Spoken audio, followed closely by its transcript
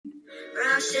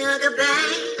Brown sugar,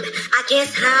 babe. I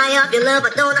guess high up your love,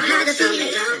 but don't know how to feel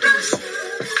it. Brown sugar.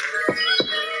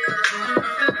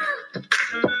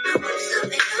 I want some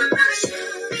of your brown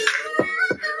sugar.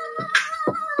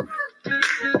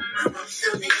 I want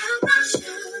some of your brown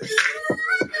sugar.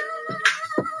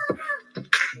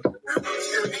 I want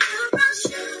some of your brown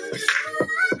sugar.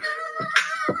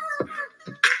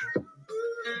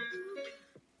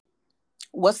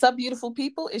 What's up, beautiful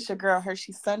people? It's your girl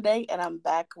Hershey Sunday, and I'm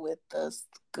back with the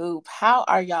scoop. How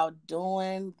are y'all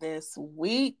doing this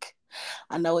week?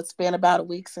 I know it's been about a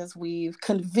week since we've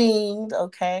convened,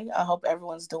 okay? I hope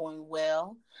everyone's doing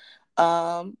well.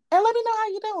 And let me know how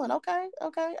you're doing, okay?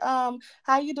 Okay.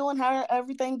 How you doing? How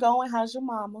everything going? How's your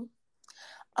mama?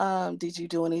 Did you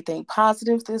do anything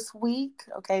positive this week?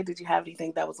 Okay, did you have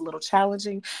anything that was a little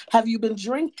challenging? Have you been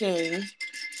drinking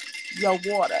your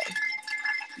water?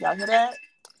 Y'all hear that?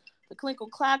 The clinkle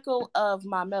clackle of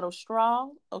my metal straw,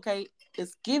 okay,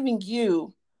 is giving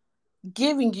you,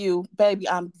 baby,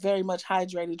 I'm very much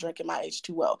hydrated drinking my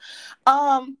H2O.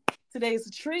 Today's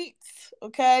a treat,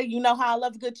 okay? You know how I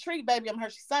love a good treat, baby. I'm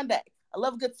Hershey Sunday. I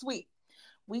love a good sweet.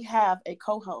 We have a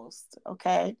co-host,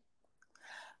 okay?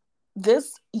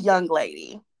 This young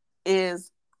lady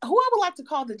is who I would like to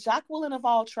call the Jaqueline of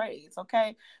all trades,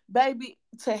 okay? Baby,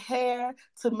 to hair,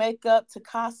 to makeup, to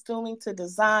costuming, to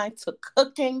design, to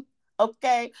cooking,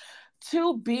 okay,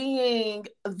 to being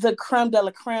the creme de la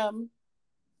creme.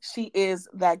 She is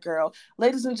that girl.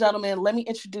 Ladies and gentlemen, let me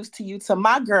introduce to you to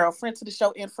my girl, friend to the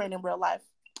show and friend in real life.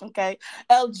 Okay.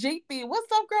 Eljeepi.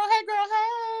 What's up, girl? Hey, girl.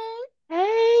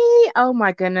 Hey, oh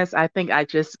my goodness. I think I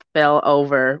just fell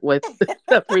over with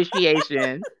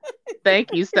appreciation. Thank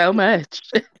you so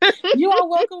much. Hey. You are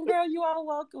welcome, girl. You are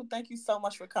welcome. Thank you so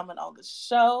much for coming on the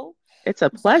show. It's a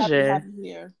I'm so happy to pleasure. have you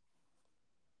here.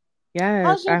 Yes,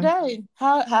 How's your day?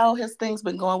 How has things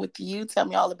been going with you? Tell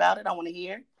me all about it. I want to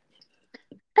hear.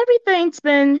 everything's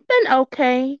been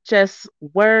okay. Just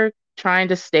work, trying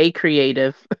to stay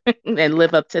creative and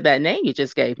live up to that name you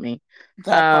just gave me.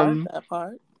 That part, Um, that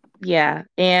part. yeah,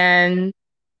 and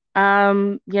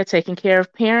yeah, taking care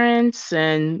of parents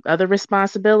and other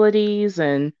responsibilities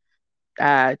and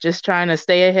just trying to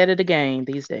stay ahead of the game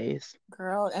these days.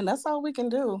 Girl, and that's all we can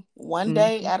do. One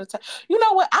day Mhm. at a time. You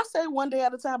know what? I say one day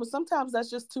at a time, but sometimes that's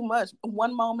just too much.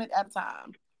 One moment at a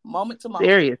time, moment to moment.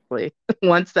 Seriously.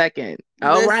 1 second.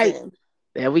 All right. Listen,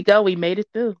 There we go. We made it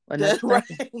through another that right,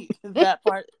 second.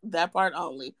 that part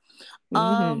only. Hmm.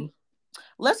 Um,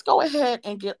 let's go ahead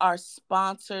and get our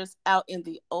sponsors out in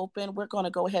the open. We're going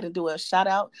to go ahead and do a shout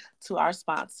out to our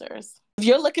sponsors. If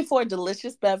you're looking for a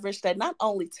delicious beverage that not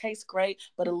only tastes great,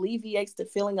 but alleviates the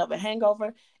feeling of a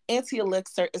hangover,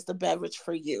 Anti-Elixir is the beverage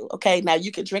for you. Okay, now you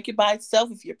can drink it by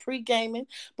itself if you're pre-gaming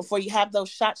before you have those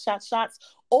shots.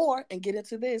 Or, and get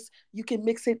into this, you can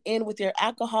mix it in with your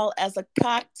alcohol as a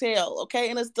cocktail. Okay,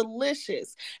 and it's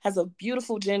delicious. Has a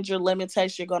beautiful ginger lemon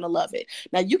taste. You're going to love it.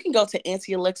 Now, you can go to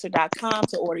antielixir.com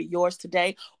to order yours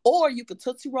today, or you can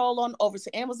Tootsie Roll on over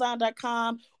to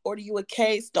amazon.com, order you a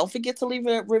case. Don't forget to leave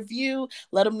a review.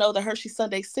 Let them know that Hershey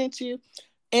Sunday sent you.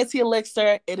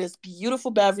 Anti-Elixir, it is beautiful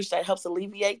beverage that helps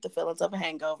alleviate the feelings of a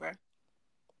hangover.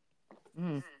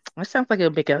 Mm. That sounds like it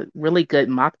would make a really good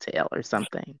mocktail or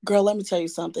something. Girl, let me tell you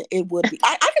something. It would be.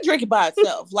 I can drink it by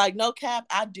itself. Like, no cap,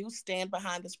 I do stand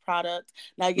behind this product.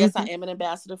 Now, yes, I Hmm. am an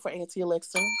ambassador for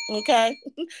Anti-Elixir. Okay.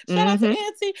 Shout out to Hmm.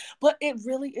 Auntie. But it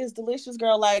really is delicious,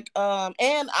 girl. Like,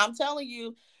 and I'm telling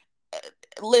you,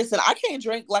 listen, I can't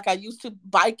drink like I used to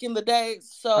bike in the day. Oh.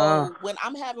 So when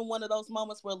I'm having one of those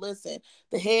moments where, listen,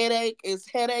 the headache is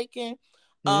headaching,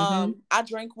 Hmm. I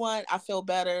drink one, I feel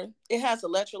better. It has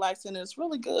electrolytes in it. It's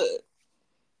really good.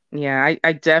 Yeah,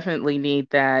 I definitely need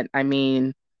that. I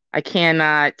mean, I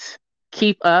cannot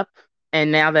keep up.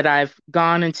 And now that I've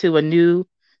gone into a new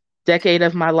decade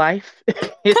of my life,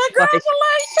 it's like,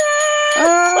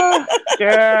 oh, Congratulations!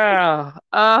 girl.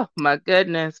 Oh, my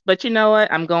goodness. But you know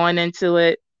what? I'm going into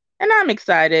it and I'm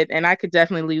excited. And I could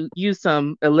definitely use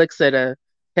some elixir to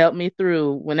help me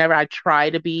through whenever I try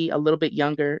to be a little bit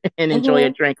younger and enjoy a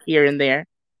Hmm. drink here and there.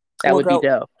 That Well, would be girl,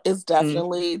 dope. it's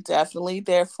Mm-hmm. definitely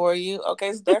there for you. Okay,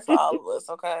 it's there for all of us.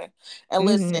 Okay, and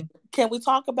listen, Mm-hmm. can we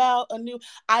talk about a new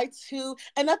I too?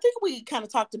 And I think we kind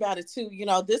of talked about it too. You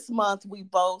know, this month we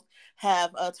both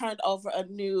have turned over a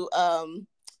new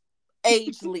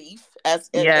age leaf, as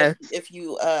Yes. if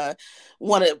you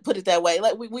want to put it that way.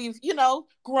 Like we've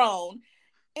grown.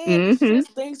 And it's Mm-hmm.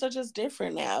 just things are just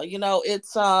different now. You know,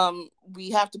 it's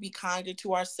we have to be kinder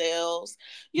to ourselves.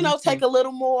 You know, Mm-hmm. take a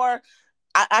little more.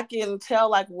 I can tell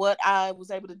like what I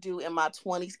was able to do in my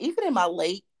 20s, even in my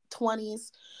late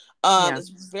 20s. Yeah. It's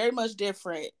very much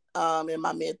different in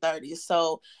my mid 30s.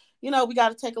 So we got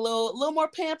to take a little more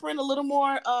pampering, a little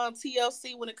more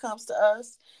TLC when it comes to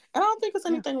us. And I don't think there's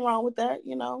Yeah. anything wrong with that,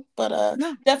 but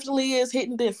No. definitely is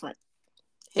hitting different.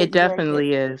 It Hitting very definitely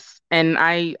different. is. And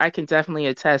I can definitely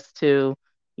attest to,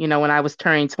 when I was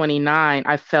turning 29,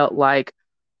 I felt like,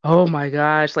 oh my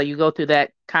gosh, like you go through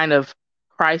that kind of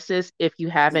crisis if you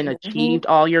haven't Mm-hmm. achieved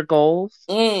all your goals.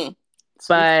 Mm.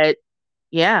 But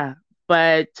yeah,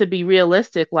 but to be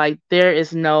realistic, like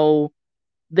there's no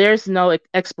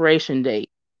expiration date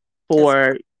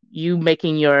for you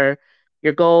making your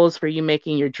goals, for you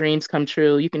making your dreams come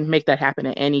true. You can make that happen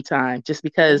at any time. Just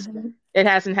because Mhm, it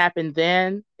hasn't happened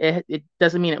then, it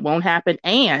doesn't mean it won't happen.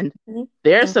 And mhm,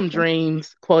 there's some mhm.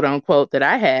 dreams, quote unquote, that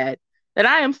I had that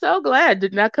I am so glad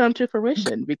did not come to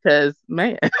fruition because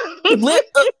man, Li-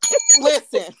 uh,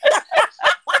 Listen,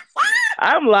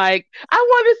 I'm like, I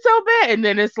want it so bad. And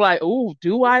then it's like, oh,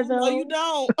 do I no, you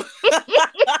though? don't.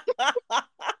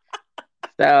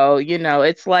 So,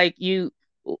 it's like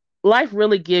life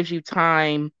really gives you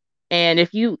time. And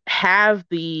if you have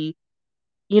the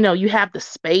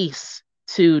space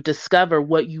to discover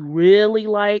what you really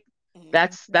like,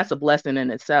 that's Mhm, a blessing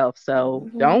in itself. So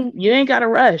mhm, you ain't gotta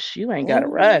rush. You ain't gotta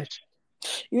mhm. rush.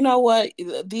 You know what?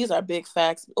 These are big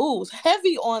facts. Ooh,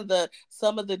 heavy on the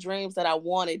some of the dreams that I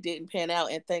wanted didn't pan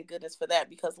out, and thank goodness for that.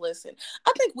 Because listen,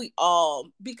 I think we all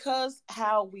because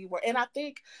how we were, and I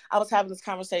think I was having this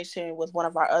conversation with one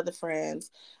of our other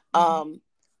friends. Mhm. Um,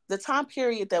 the time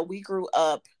period that we grew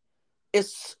up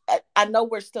it's I know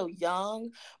we're still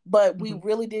young, but we Mhm.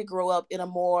 really did grow up in a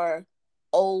more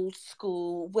old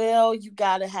school. Well, you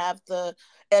got to have the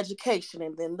education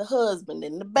and then the husband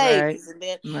and the Right. babies and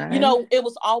then Right. it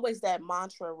was always that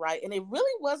mantra, right? And it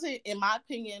really wasn't, in my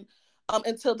opinion,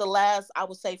 until the last I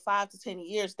would say 5 to 10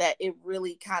 years that it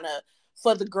really kind of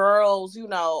for the girls,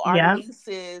 our Yeah.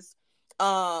 nieces,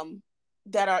 um,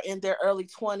 that are in their early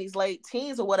 20s, late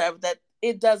teens, or whatever, that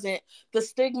it doesn't the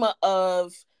stigma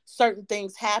of certain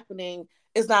things happening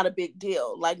is not a big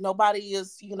deal. Like nobody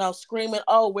is, screaming,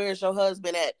 "Oh, where's your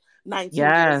husband at 19 years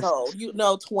Yes. old?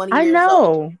 20 I years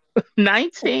old." know.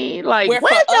 19. Like, Where for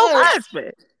where's your us,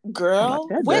 husband? Oh my girl,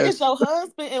 where is goodness. your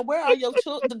husband and where are your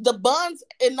children? The buns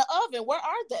in the oven, where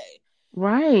are they? It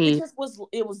Right. just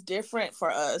was different for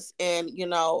us, and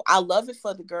I love it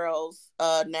for the girls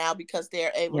now because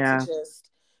they're able to Yeah. just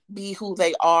be who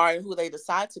they are and who they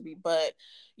decide to be. But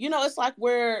it's like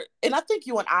and I think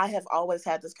you and I have always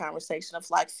had this conversation of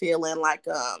like feeling like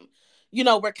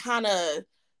we're kind of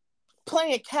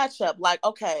playing catch up, like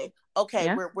okay,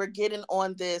 Yeah. we're getting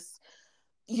on this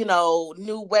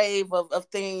new wave of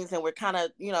things, and we're kind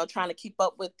of trying to keep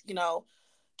up with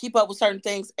certain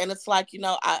things. And it's like,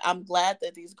 I'm glad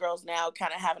that these girls now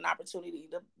kind of have an opportunity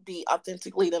to be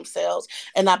authentically themselves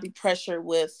and not be pressured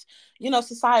with,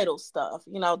 societal stuff,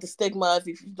 the stigma of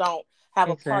if you don't have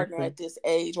a partner Exactly. at this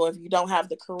age, or if you don't have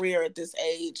the career at this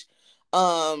age,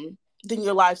 then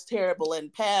your life's terrible.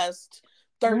 And past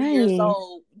 30 years Right.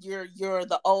 old, you're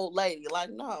the old lady. Like,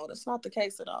 no, that's not the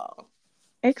case at all.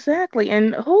 Exactly.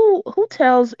 And who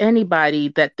tells anybody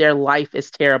that their life is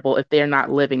terrible if they're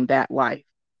not living that life?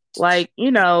 Like,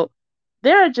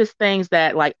 there are just things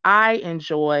that like I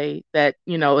enjoy that,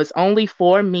 is only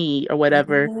for me or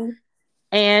whatever. Hmm.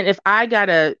 And if I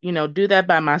gotta, do that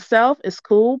by myself, it's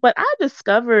cool. But I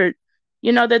discovered,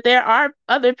 that there are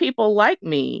other people like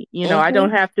me. I don't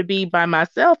Hmm. have to be by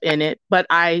myself in it, but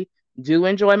I do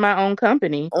enjoy my own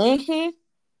company. Hmm.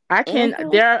 Hmm.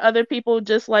 There are other people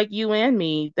just like you and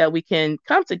me that we can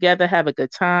come together, have a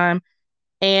good time.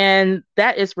 And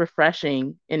that is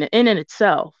refreshing in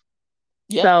itself.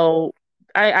 Yep. So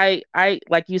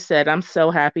like you said, I'm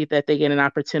so happy that they get an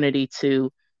opportunity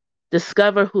to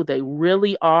discover who they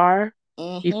really are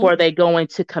Hmm. before they go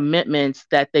into commitments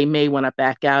that they may want to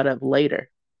back out of later.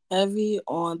 Heavy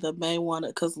on the main one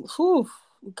because, whew,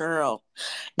 girl.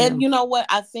 Yeah. And you know what?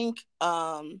 I think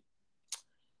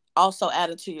also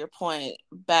added to your point,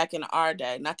 back in our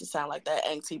day, not to sound like that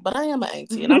auntie, but I am an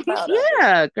auntie and I'm proud of it.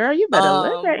 Yeah, girl, you better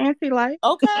live that Um, auntie life.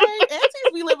 okay,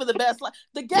 aunties be living the best life.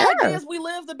 The gag Yeah. is we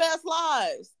live the best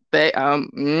lives.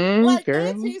 Like Girl.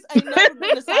 aunties ain't never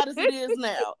been as hot as it is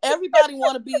now. Everybody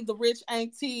want to be the rich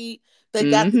auntie. They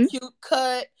got the Hmm. cute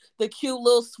cut, the cute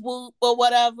little swoop or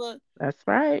whatever, That's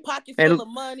right. pocket full And of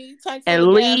money, tank full and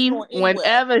of gas, leave going anywhere.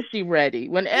 whenever she ready.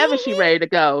 Whenever she Hmm. ready to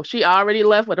go. She already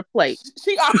left with a plate.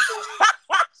 She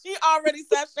she already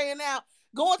sashaying out,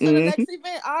 going to the Hmm. next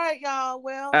event. All right, y'all.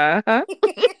 Well, Uh-huh.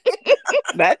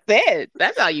 That's it.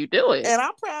 That's how you do it. and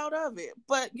I'm proud of it.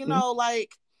 But Mm.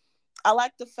 like I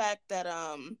like the fact that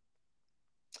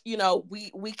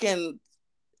we can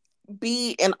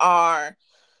be in our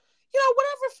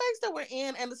whatever phase that we're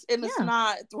in, and it's Yeah,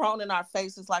 not thrown in our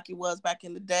faces like it was back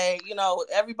in the day.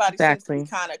 Everybody seems to be exactly.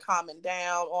 kind of calming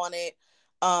down on it.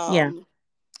 Yeah, Um,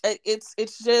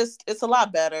 it's a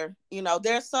lot better.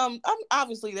 There's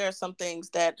obviously there are some things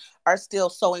that are still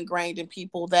so ingrained in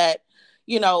people that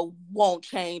won't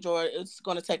change, or it's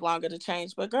going to take longer to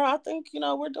change. But girl, I think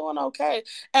we're doing okay,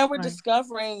 and we're right.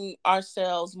 discovering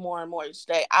ourselves more and more each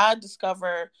day. I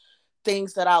discover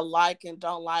things that I like and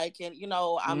don't like, and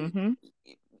Mm-hmm.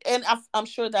 I'm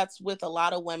sure that's with a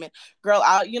lot of women. Girl,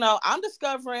 I'm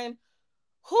discovering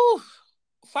who,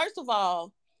 first of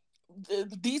all,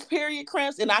 these period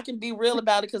cramps, and I can be real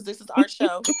about it because this is our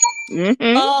show.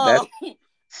 Mm-hmm. That Um,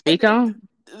 speak on.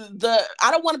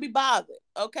 I don't want to be bothered.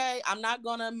 Okay, I'm not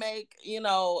gonna make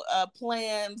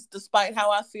plans despite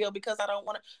how I feel because I don't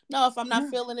want to. No, if I'm not No.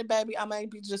 feeling it, baby, I may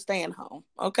be just staying home.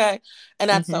 Okay, and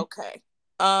that's Mm-hmm. okay.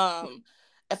 Um,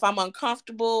 if I'm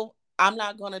uncomfortable, I'm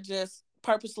not gonna just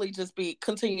purposely just be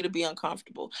continue to be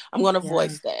uncomfortable. I'm gonna Yeah,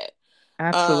 voice that. Um,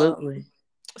 absolutely.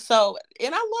 so,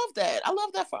 and I love that. I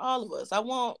love that for all of us. I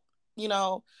want you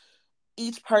know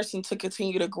each person to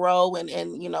continue to grow and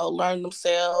learn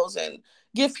themselves and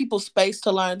give people space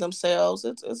to learn themselves.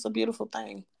 It's a beautiful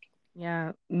thing.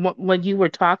 Yeah. When you were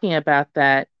talking about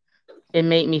that, it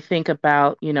made me think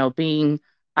about,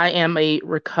 I am a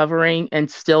recovering and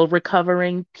still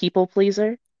recovering people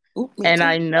pleaser. Ooh, me And too.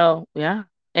 I know, yeah.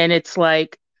 And it's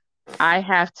like, I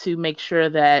have to make sure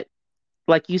that,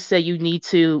 like you said, you need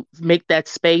to make that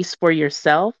space for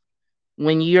yourself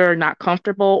when you're not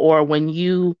comfortable or when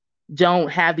you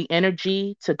don't have the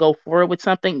energy to go forward with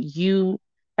something. You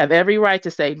have every right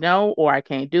to say no, or I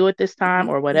can't do it this time,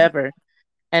 or Mhm. whatever.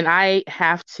 And I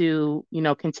have to,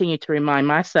 continue to remind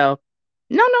myself,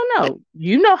 no, no, no.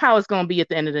 You know how it's gonna be at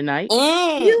the end of the night.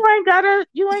 Mm. You ain't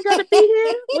gotta be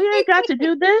here. We ain't got to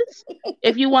do this.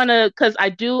 If you wanna, because I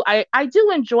do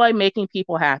enjoy making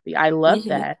people happy. I love Mhm.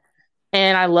 that.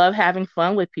 And I love having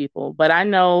fun with people. But I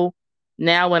know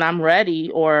now when I'm ready,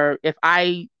 or if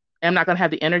I am not gonna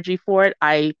have the energy for it,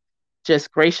 I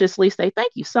just graciously say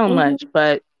thank you so much, Mhm.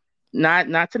 but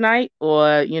not tonight, or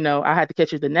I had to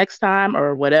catch you the next time,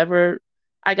 or whatever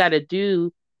I got to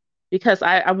do, because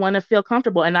I want to feel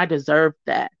comfortable and I deserve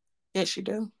that. Yes, you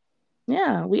do.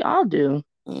 Yeah, we all do.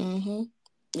 Mhm.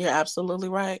 You're absolutely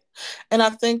right. And I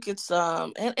think it's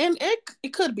and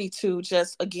it could be too,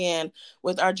 just again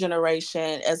with our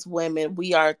generation as women,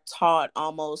 we are taught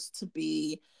almost to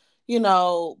be,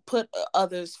 put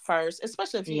others first,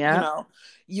 especially if Yeah.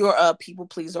 you're a people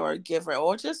pleaser or a giver,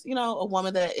 or just, a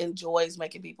woman that enjoys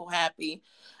making people happy.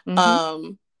 Mhm.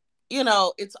 um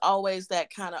it's always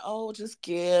that kind of, oh, just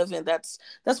give, and that's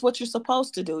what you're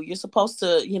supposed to do. You're supposed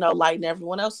to, lighten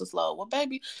everyone else's load. Well,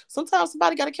 baby, sometimes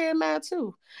somebody got to carry mine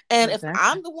too. And if Exactly.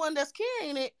 I'm the one that's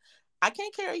carrying it, I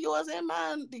can't carry yours and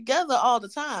mine together all the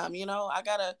time. I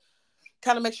gotta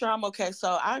kind of make sure I'm okay.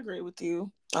 So I agree with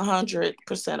you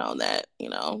 100% on that.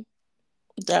 Yeah.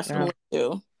 Definitely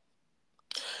do,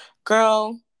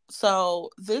 girl.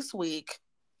 So this week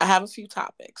I have a few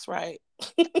topics, right?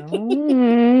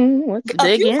 Let's A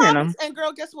dig few in topics, them. and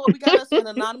girl, guess what? We got us an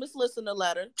anonymous listener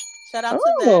letter. Shout out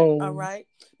to that. All Oh. right.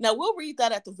 Now we'll read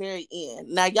that at the very end.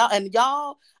 Now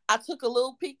y'all, I took a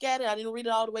little peek at it. I didn't read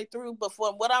it all the way through, but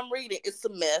from what I'm reading, it's a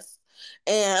mess.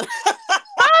 And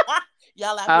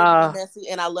y'all out here being Uh, messy,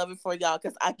 and I love it for y'all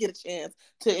because I get a chance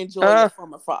to enjoy uh, it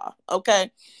from afar.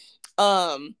 Okay.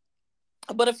 Um,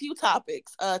 but a few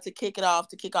topics to kick off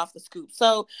the scoop.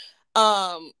 So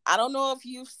I don't know if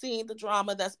you've seen the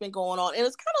drama that's been going on, and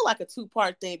it's kind of like a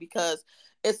two-part thing because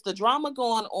it's the drama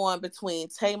going on between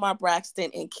Tamar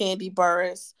Braxton and Kandi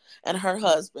Burress and her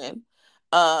husband,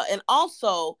 and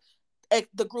also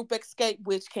the group Escape,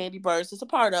 which Kandi Burress is a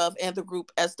part of, and the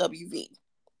group SWV.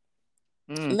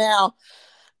 mm, Now,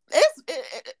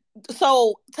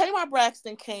 so Tamar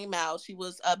Braxton came out. She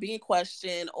was being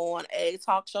questioned on a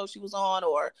talk show she was on,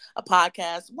 or a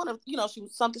podcast. One of she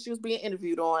was something she was being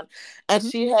interviewed on, and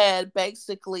mhm. she had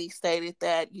basically stated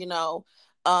that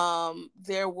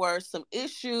there were some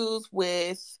issues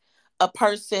with a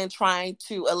person trying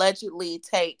to allegedly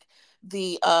take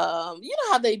the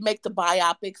how they make the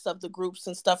biopics of the groups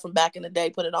and stuff from back in the day,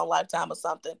 put it on Lifetime or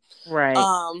something. Right.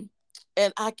 um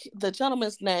and the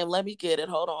gentleman's name, let me get it.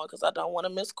 Hold on, because I don't want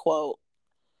to misquote.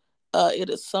 It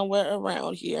is somewhere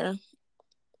around here.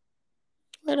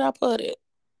 Where did I put it?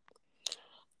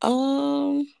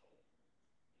 Um,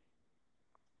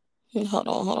 hold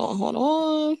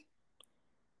on.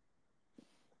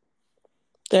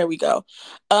 There we go.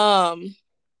 Um,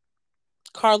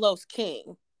 Carlos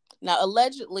King. Now,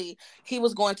 allegedly, he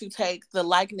was going to take the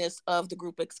likeness of the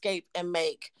group Escape and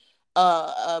make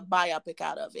a biopic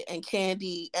out of it, and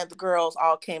Kandi and the girls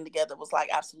all came together, was like,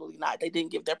 absolutely not, they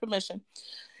didn't give their permission.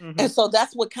 Mm-hmm. And so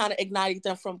that's what kind of ignited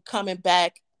them from coming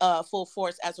back full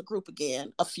force as a group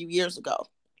again a few years ago.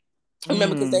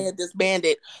 Remember, because they Mm. had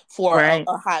disbanded for Right.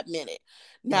 a hot minute.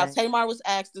 Now, Right. Tamar was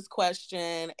asked this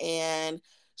question, and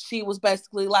she was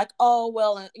basically like, oh,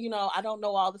 well, I don't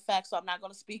know all the facts, so I'm not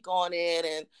going to speak on it.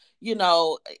 And,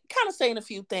 kind of saying a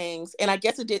few things. And I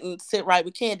guess it didn't sit right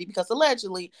with Kandi because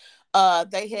allegedly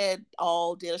they had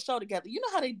all did a show together. You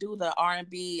know how they do the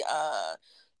R&B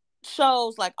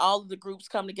shows, like all of the groups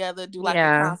come together, do like a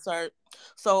Yeah. concert.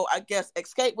 So I guess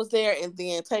Escape was there, and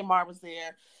then Tamar was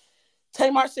there.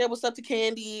 Tamar said what's up to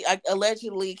Kandi.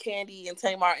 Allegedly, Kandi and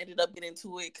Tamar ended up getting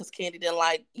into it because Kandi didn't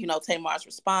like, Tamar's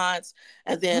response.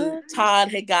 And then What? Todd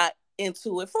had got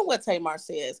into it from what Tamar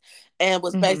says and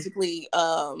was Mm-hmm. basically,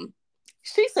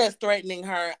 she says threatening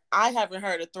her. I haven't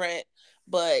heard a threat,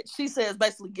 but she says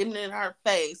basically getting in her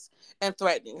face and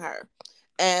threatening her.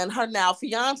 And her now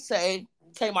fiance,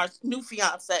 Tamar's new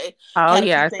fiance, Oh had a few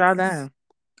yeah, I saw things, that.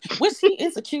 which he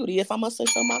is a cutie, if I must say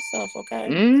so myself, okay?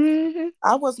 Mm-hmm.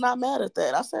 I was not mad at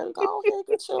that. I said, go ahead,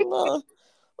 get your little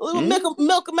Mm-hmm.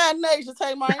 milk imagination,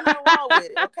 Tamar. Ain't nothing wrong with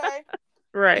it, okay?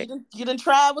 Right. You didn't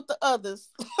try with the others.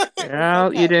 It's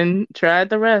Well, you okay. didn't try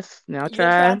the rest. Now You didn't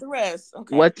try try the rest.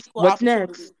 Okay. Equal what's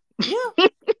next. opportunity. Yeah.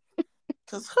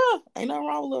 Because, ain't nothing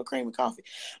wrong with a little cream and coffee.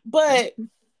 But,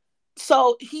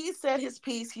 so he said his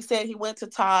piece. He said he went to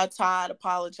Todd. Todd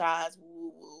apologized.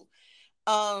 Woo, woo.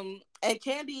 And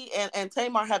Kandi and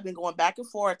Tamar have been going back and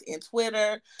forth in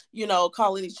Twitter,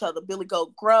 calling each other Billy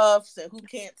Goat Gruffs and who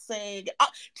can't sing.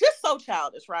 Just so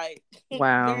childish, right?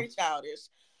 Wow. Very childish.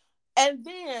 And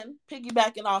then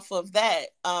piggybacking off of that,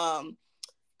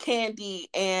 Kandi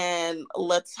and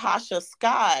LaTocha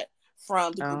Scott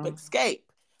from the group Oh. Escape,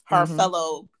 her Mm-hmm.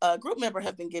 fellow group member,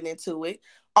 have been getting into it.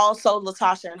 Also,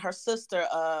 LaTocha and her sister,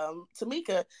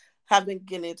 Tameeka, have been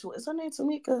getting into it. Is her name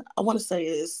Tameeka? I want to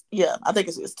say yeah, I think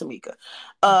it's Tameeka.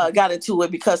 Mm-hmm. Got into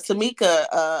it because Tameeka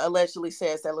allegedly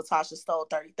says that LaTocha stole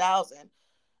 30,000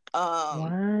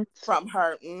 What? from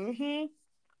her.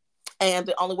 And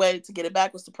the only way to get it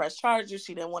back was to press charges.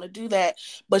 She didn't want to do that,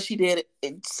 but she did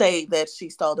say that she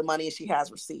stole the money and she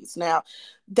has receipts. Now,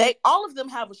 all of them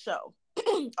have a show.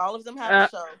 All of them have a Uh,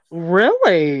 show.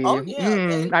 really? Oh yeah,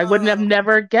 they I wouldn't have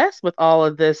never guessed with all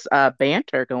of this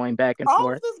banter going back and all of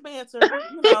forth. this banter,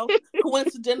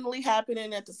 coincidentally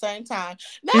happening at the same time.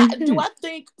 Now, do Mm-hmm. I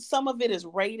think some of it is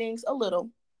ratings? A little,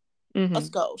 a Mm-hmm.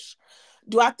 skosh.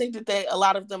 Do I think that a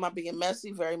lot of them are being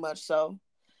messy? Very much so.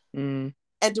 Mm.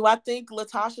 And do I think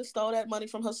LaTocha stole that money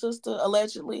from her sister,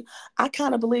 allegedly? I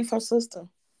kind of believe her sister.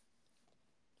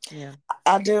 Yeah.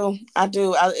 I do. I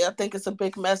do. I think it's a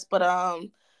big mess, but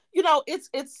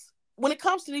it's when it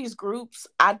comes to these groups,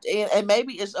 and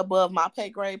maybe it's above my pay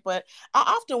grade, but I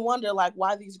often wonder like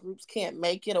why these groups can't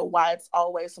make it or why it's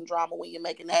always some drama when you're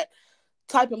making that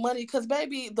type of money. Because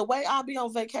baby, the way I'll be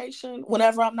on vacation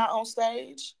whenever I'm not on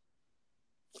stage,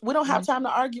 we don't have Mm. time to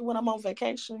argue when I'm on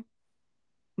vacation.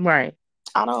 Right.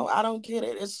 I don't get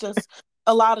it. It's just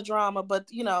a lot of drama, but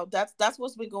that's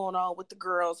what's been going on with the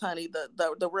girls, honey,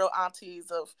 the real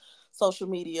aunties of social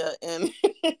media and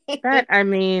That I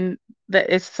mean, that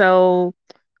is so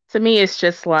to me it's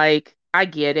just like I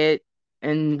get it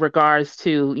in regards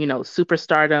to,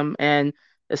 superstardom and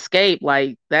escape,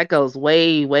 like that goes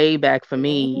way, way back for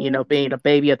me, Mhm. being a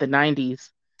baby of the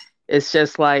 90s. It's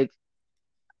just like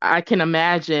I can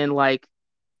imagine like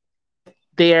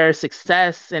their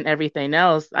success and everything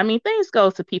else. I mean, things go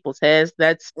to people's heads.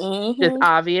 That's just Mhm.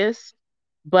 obvious.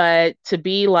 But to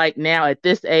be like now at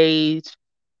this age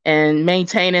and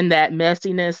maintaining that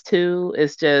messiness too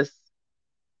is just,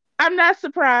 I'm not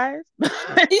surprised.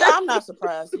 Yeah, I'm not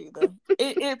surprised either.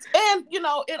 It's and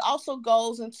it also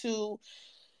goes into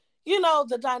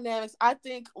the dynamics. I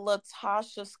think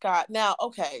LaTocha Scott. Now,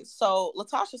 okay, so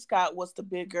LaTocha Scott was the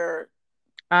bigger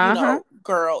Uh huh.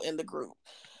 girl in the group,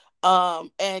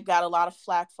 and got a lot of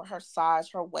flack for her size,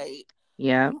 her weight.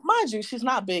 Yeah. Mind you, she's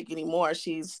not big anymore.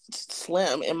 She's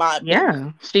slim, in my opinion.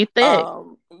 Yeah. She thick.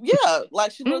 Yeah,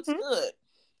 like she looks Hmm. good.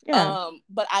 Yeah.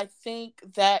 But I think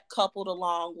that coupled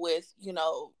along with,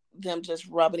 them just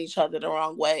rubbing each other the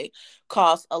wrong way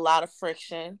caused a lot of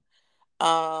friction.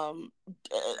 Um,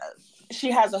 uh, she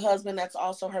has a husband that's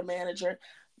also her manager.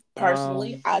 Oh,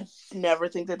 Personally, I never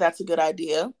think that that's a good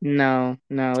idea. no,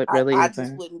 no, it I, really I just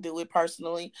isn't. wouldn't do it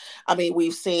personally. I mean,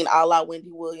 we've seen a la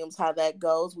Wendy Williams how that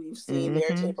goes. We've seen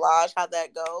Mary J. Hmm. Blige how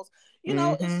that goes.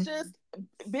 It's Hmm. just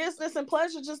business and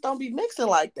pleasure just don't be mixing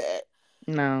like that.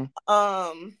 No.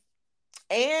 Um,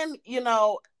 and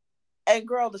and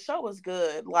girl, the show was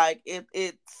good. Like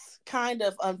it's kind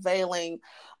of unveiling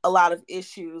a lot of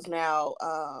issues now.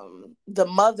 The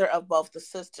mother of both the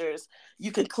sisters,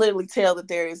 you can clearly tell that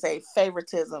there is a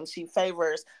favoritism. She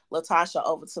favors LaTocha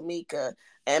over Tameeka.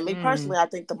 And me Mm. personally, I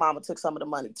think the mama took some of the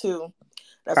money too.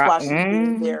 That's why she's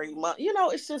being Mm. very much,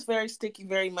 it's just very sticky,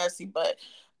 very messy. But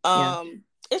Yeah.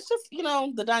 it's just,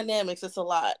 the dynamics, it's a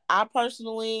lot. I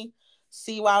personally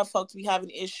see why folks be having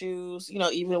issues,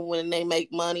 even when they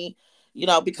make money,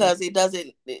 Yeah. because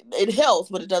it helps,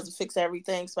 but it doesn't fix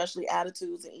everything, especially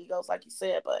attitudes and egos, like you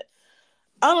said. But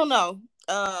I don't know.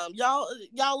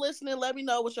 Y'all listening, let me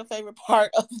know what your favorite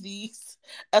part of these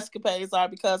escapades are,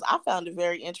 because I found it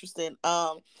very interesting.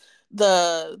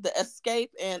 The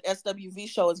Escape and SWV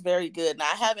show is very good. Now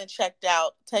I haven't checked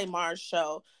out Tamar's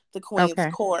show, The Queen's Okay.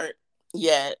 Court,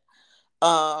 yet.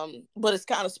 But it's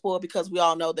kind of spoiled because we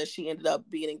all know that she ended up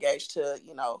being engaged to,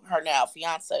 her now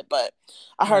fiance. But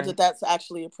I heard that Right. that's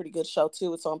actually a pretty good show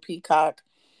too. It's on Peacock.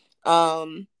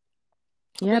 Um,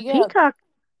 Yeah, but yeah. Peacock,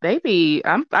 baby.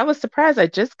 I was surprised I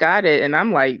just got it and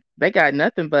I'm like, they got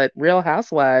nothing but Real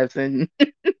Housewives and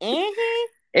Mhm.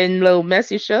 and little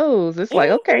messy shows. It's like,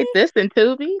 okay, Mhm. this and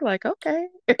Tubi, like, okay.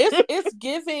 It's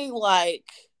giving like,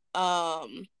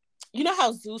 um you know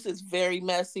how Zeus is very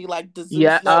messy, like the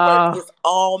Yeah, Zeus network is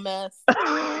all mess,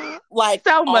 like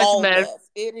so much all mess mess.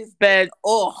 It is, that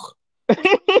oh,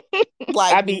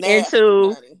 like I be nasty,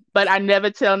 into, honey. but I never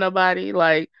tell nobody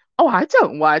like, oh, I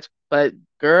don't watch, but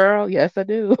girl, yes I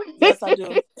do. Yes, I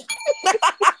do.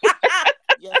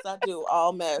 Yes, I do.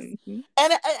 All mess, Mhm.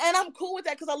 and I'm cool with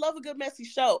that because I love a good messy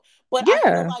show. But I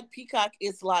feel Yeah. like Peacock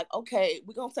is like, okay,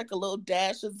 we're gonna take a little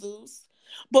dash of Zeus,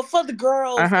 but for the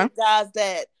girls Uh-huh. and guys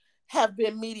that have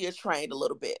been media trained a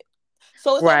little bit,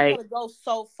 so it's only Right. gonna go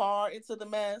so far into the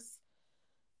mess,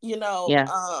 Yeah.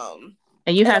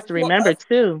 And you And have to remember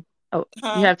too. Oh, you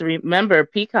huh? have to remember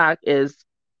Peacock is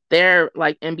they're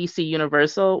like NBC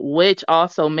Universal, which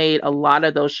also made a lot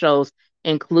of those shows,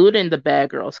 including the Bad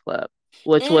Girls Club,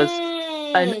 which was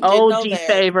an Didn't know OG that.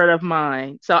 favorite of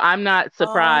mine. So I'm not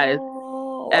surprised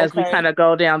Oh, as we okay. kind of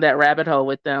go down that rabbit hole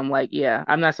with them. Like, yeah,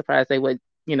 I'm not surprised they would,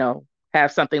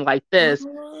 have something like this,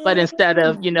 but instead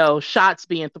of, Oh. shots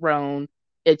being thrown,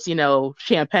 it's,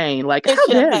 champagne. Like, It's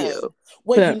how dare champagne. you?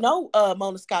 Well,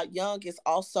 Mona Scott Young is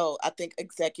also, I think,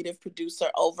 executive producer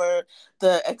over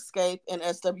the Escape and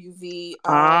SWV.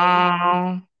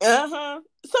 Um, Uh-huh.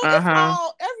 So it's uh-huh.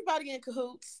 all everybody in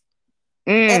cahoots.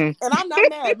 And Mm. and I'm not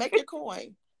mad. Make your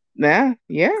coin. Yeah,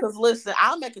 yeah. Cause listen,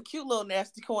 I'll make a cute little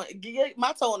nasty coin. Get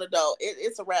my toe in the dough.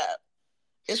 It's a wrap.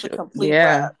 It's a Sure. complete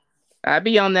Yeah. wrap. I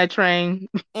be on that train.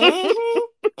 Mm-hmm.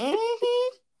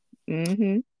 Mm-hmm.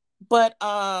 Hmm. But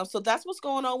so that's what's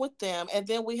going on with them. And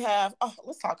then we have,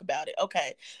 let's talk about it.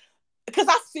 Okay. Because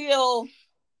I feel,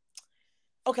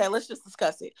 okay, let's just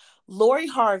discuss it. Lori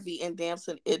Harvey and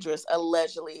Damson Idris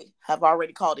allegedly have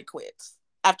already called it quits.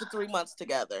 After 3 months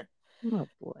together, Oh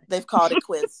boy. they've called it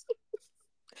quits.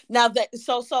 Now that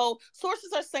so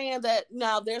sources are saying that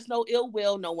now there's no ill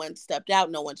will, no one stepped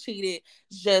out, no one cheated.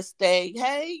 Just hey,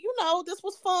 this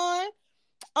was fun.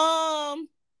 Um,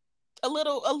 a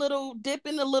little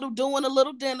dipping, a little doing, a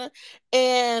little dinner,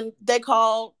 and they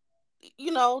called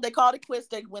it quits.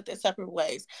 They went their separate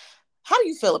ways. How do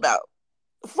you feel about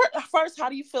first? How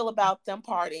do you feel about them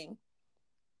parting?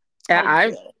 How Yeah, do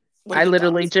you feel? What are I your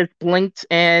literally thoughts? just blinked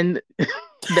and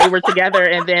they were together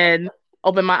and then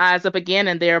opened my eyes up again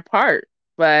and they're apart.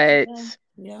 But Yeah,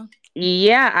 yeah.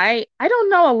 yeah, I don't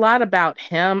know a lot about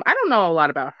him. I don't know a lot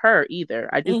about her either.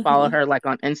 I do follow Mhm. her like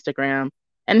on Instagram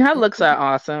and her looks are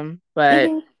awesome. But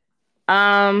Mhm.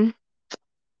 um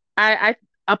I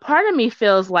a part of me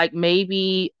feels like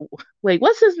maybe wait,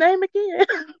 what's his name again?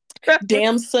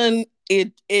 Damson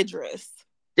Idris,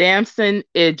 Damson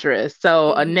Idris.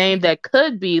 So a hmm name that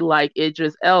could be like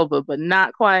Idris Elba, but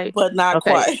not quite. but not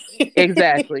Okay, quite.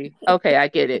 exactly. Okay, I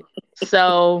get it.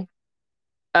 So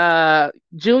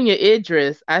Junior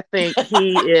Idris, I think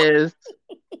he is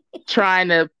trying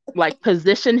to like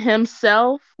position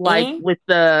himself like Mm-hmm. with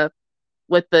the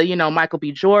Michael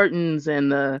B. Jordans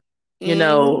and the you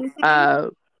know Mm-hmm. uh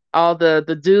all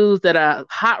the dudes that are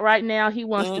hot right now. He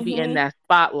wants to be in Mm-hmm. that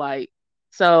spotlight.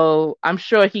 So I'm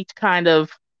sure he kind of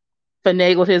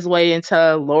finagled his way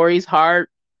into Lori's heart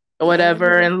or whatever.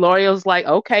 Mm-hmm. And Lori was like,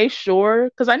 okay, sure.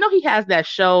 Because I know he has that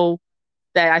show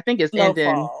that I think is ending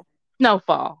Snowfall.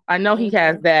 Snowfall. I know he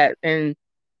has Mm-hmm. that. And,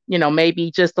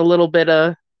 maybe just a little bit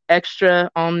of extra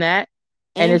on that.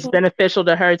 And it's Mm-hmm. beneficial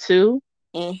to her too.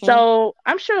 Mm-hmm. So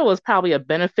I'm sure it was probably a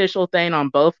beneficial thing on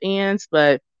both ends,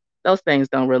 but those things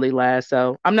don't really last.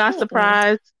 So I'm not Mm-mm.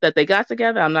 surprised that they got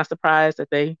together. I'm not surprised that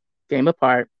they came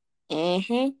apart.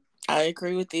 Mm-hmm. I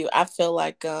agree with you. I feel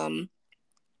like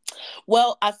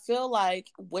Well, I feel like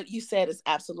what you said is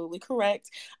absolutely correct.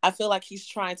 I feel like he's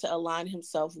trying to align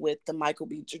himself with the Michael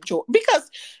B. Jordan because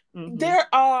Mm-hmm. there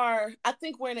are, I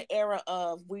think we're in an era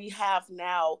of, we have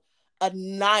now a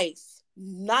nice,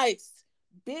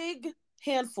 big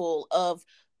handful of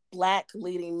Black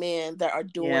leading men that are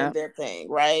doing Yeah. their thing,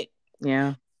 right?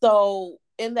 Yeah. So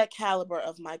in that caliber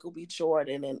of Michael B.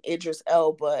 Jordan and Idris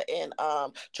Elba and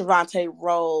Trevante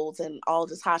Rhodes and all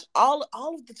this hot, all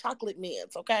of the chocolate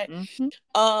men's, okay,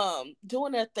 Mm-hmm.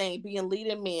 doing their thing, being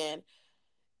leading men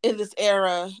in this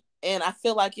era. And I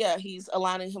feel like, yeah, he's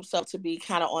aligning himself to be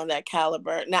kind of on that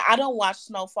caliber. Now, I don't watch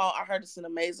Snowfall. I heard it's an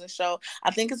amazing show. I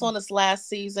think it's on its last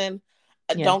season.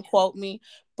 Yeah. Don't quote me,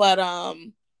 but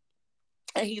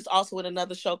and he's also in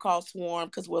another show called Swarm,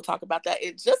 because we'll talk about that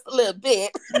in just a little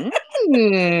bit.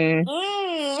 Mm.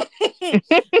 Mm.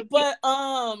 But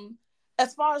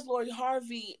as far as Lori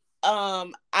Harvey,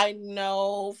 I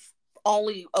know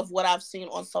only of what I've seen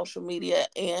on social media,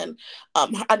 and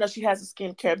I know she has a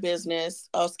skincare business,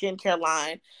 a skincare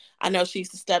line. I know she's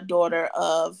the stepdaughter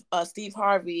of Steve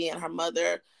Harvey, and her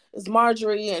mother is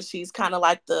Marjorie, and she's kind of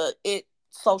like the it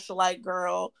socialite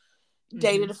girl. Mm-hmm.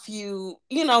 Dated a few,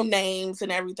 you know, names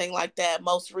and everything like that.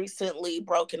 Most recently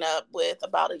broken up with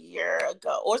about a year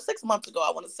ago or 6 months ago,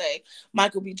 I want to say,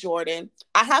 Michael B. Jordan.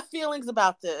 I have feelings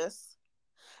about this,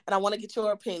 and I want to get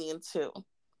your opinion too.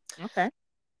 Okay.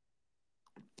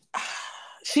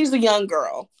 She's a young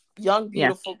girl, young, Yeah.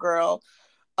 beautiful girl.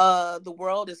 The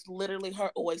world is literally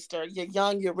her oyster. You're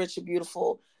young, you're rich, you're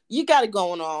beautiful. You got it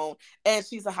going on, and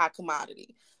she's a hot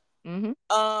commodity.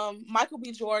 Mm-hmm. Michael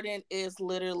B. Jordan is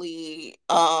literally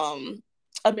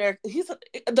American.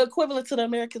 The equivalent to the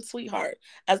American sweetheart.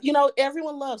 As you know,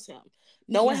 everyone loves him.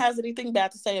 No one Yeah. has anything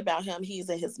bad to say about him. He's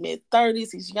in his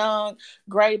mid-30s. He's young,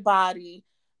 great body,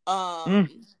 Mm.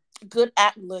 good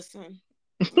act. Listen,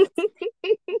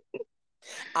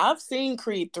 I've seen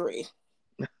Creed 3.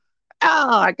 Oh,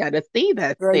 I gotta see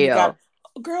that Girl, you got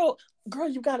still. girl, girl,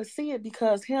 you got to see it,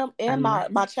 because him I and know.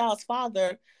 my child's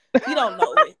father, he don't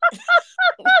know it,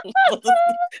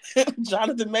 but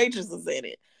Jonathan Majors is in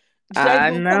it. Jay I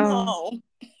Boo, come know. home.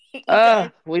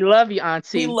 Okay, We love you, we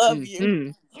Auntie. love you.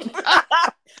 Mm-hmm.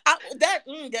 Ah, That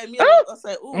gave me a little. oh, I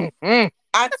said, "Ooh, mm-hmm.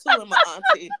 I too am an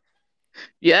auntie.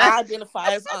 Yes. I identify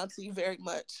as auntie very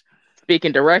much."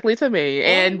 Speaking directly to me,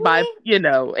 and by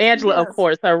Hmm. Angela, of Yes,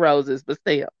 course, her roses, but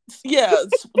still. yes,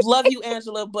 love you,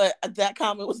 Angela. But that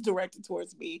comment was directed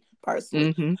towards me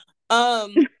personally. Mm-hmm.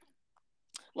 Um,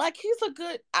 like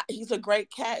he's a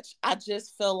great catch. I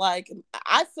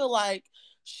feel like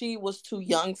she was too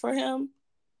young for him.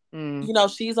 Mm-hmm. You know,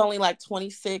 she's only like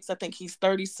 26. I think he's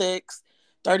 36,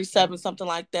 37, something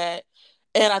like that.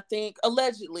 And I think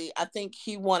allegedly, I think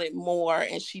he wanted more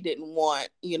and she didn't want,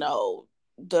 you know,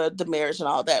 the marriage and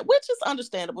all that, which is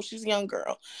understandable. She's a young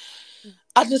girl.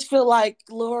 I just feel like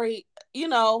Lori, you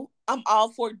know, I'm all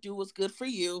for do what's good for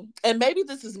you. And maybe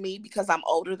this is me because I'm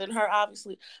older than her,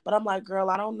 obviously. But I'm like, girl,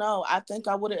 I don't know. I think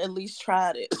I would have at least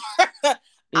tried it.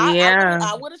 Yeah.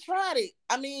 I would have tried it.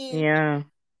 I mean, Yeah.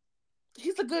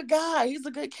 he's a good guy. He's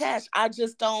a good catch. I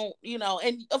just don't, you know,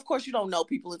 and of course you don't know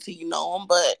people until you know them,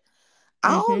 but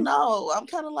I don't Mm-hmm. know. I'm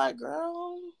kind of like,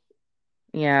 girl,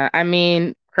 Yeah. I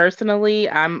mean, personally,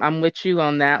 I'm with you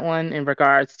on that one in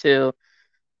regards to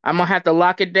I'm gonna have to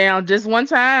lock it down just one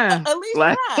time. at least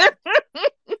Like try.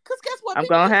 Because guess what? I'm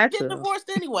People gonna have getting to. divorced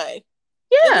anyway.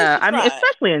 At least Yeah. you I mean, tried.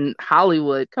 especially in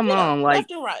Hollywood. Come Yeah, on, like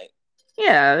left and right.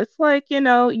 yeah, it's like,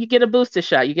 you get a booster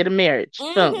shot, you get a marriage.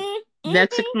 Boom. Mm-hmm.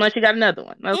 Next six Mm-hmm. months you got another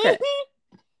one. Okay.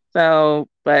 Mm-hmm. So,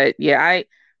 but yeah,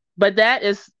 but that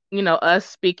is, us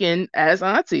speaking as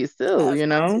aunties too, As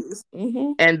aunties.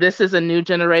 Mm-hmm. and this is a new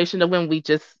generation of when we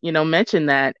just, mentioned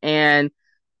that. And,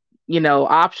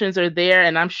 options are there.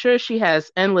 And I'm sure she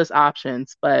has endless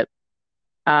options, but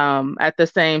at the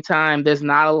same time, there's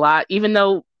not a lot, even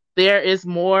though there is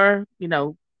more,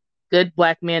 good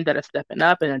Black men that are stepping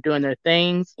up and are doing their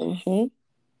things. Mm-hmm.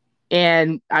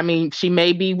 And I mean, she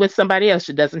may be with somebody else.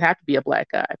 She doesn't have to be a Black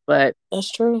guy, but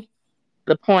That's true.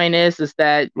 the point is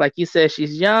that, like you said,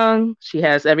 she's young. She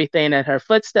has everything at her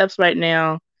footsteps right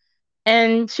now,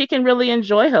 and she can really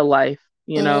enjoy her life.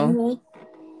 Mm-hmm.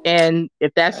 And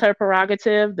if that's her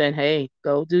prerogative, then hey,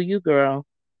 go do you, girl.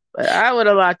 But I would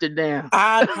have locked it down.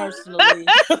 I personally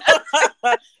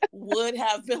would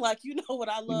have been like, you know what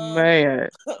I love? Man.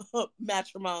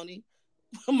 Matrimony.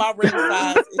 My ring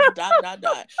size is dot dot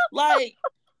dot. Like,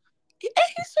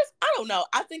 it's just, I don't know.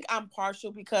 I think I'm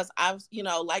partial because I've, you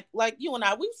know, like you and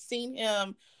I, we've seen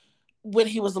him when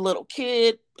he was a little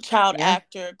kid, child Yeah.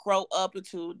 actor, grow up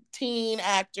into teen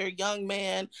actor, young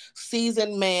man,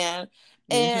 seasoned man.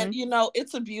 And Mm-hmm.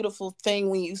 it's a beautiful thing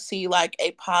when you see like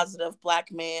a positive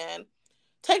Black man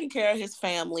taking care of his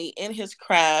family in his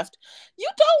craft. You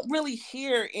don't really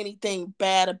hear anything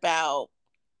bad about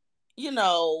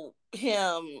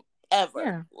him ever.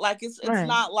 Yeah. Like it's Right.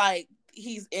 not like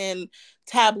he's in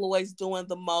tabloids doing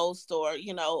the most, or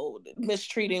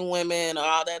mistreating women or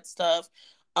all that stuff.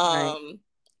 Right.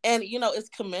 And it's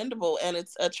commendable and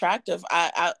it's attractive.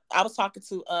 I was talking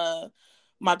to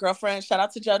my girlfriend, shout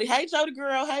out to Jody. Hey Jody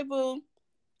girl, hey boo.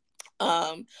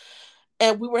 um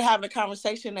and we were having a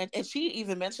conversation, and she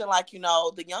even mentioned, like,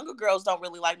 the younger girls don't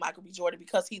really like Michael B. Jordan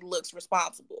because he looks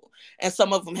responsible. And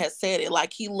some of them have said it,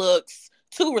 like, he looks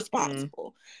too Mm.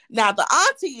 responsible. Now, the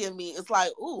auntie in me is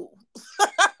like, ooh,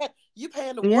 you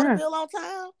paying the water Yeah. bill on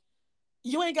time?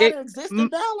 You ain't got It. an existing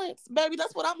balance? Baby,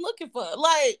 that's what I'm looking for.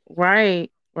 Like,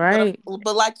 Right. but, Right.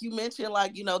 but like you mentioned,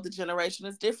 like, the generation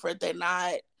is different.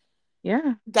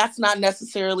 Yeah. That's not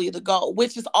necessarily the goal,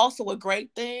 which is also a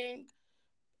great thing.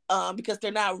 Because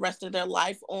they're not resting their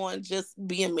life on just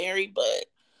being married. But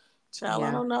child, I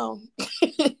Yeah. don't know.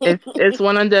 It's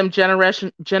one of them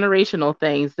generational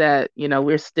things that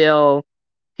we're still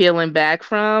peeling back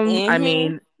from. I Hmm.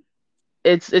 mean,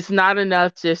 it's not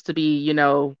enough just to be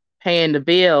paying the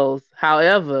bills.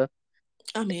 However,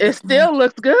 I mean, it it's money. still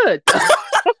looks good though.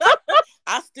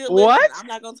 I still listen. What? I'm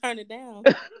not gonna turn it down.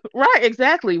 Right,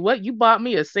 exactly. What you bought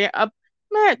me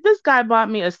man, this guy bought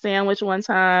me a sandwich one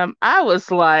time. I was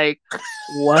like,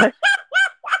 what?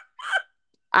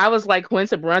 I was like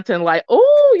Quincy Brunton, like,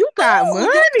 oh, you got Ooh,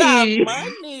 you got money.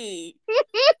 money,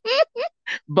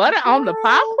 Butter on the girl.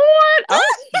 popcorn?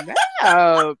 Oh,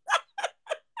 snap.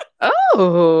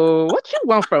 Oh, what you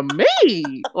want from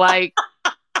me? Like,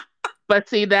 but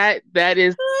see that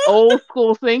is old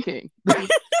school thinking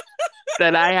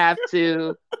that I have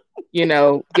to,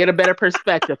 get a better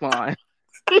perspective on.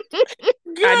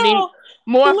 I need Girl,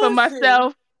 more for listen.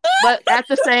 myself, but at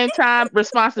the same time,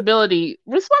 responsibility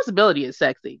is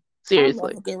sexy. I love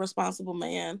Seriously. a good responsible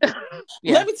man.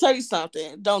 Yeah. Let me tell you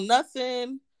something. Don't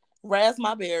nothing razz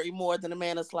my berry more than a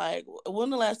man that's like, when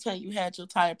the last time you had your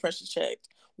tire pressure checked?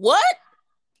 What?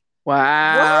 What?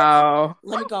 Wow.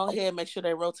 Let me go ahead and make sure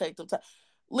they rotate them.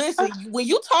 Listen, when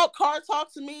you car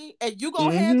talk to me and you gonna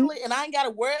Mm-hmm. handle it and I ain't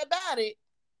gotta worry about it,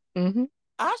 Mm-hmm.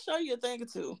 I'll show you a thing or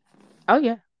two. Oh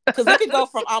yeah. Cause it can go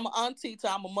from I'm an auntie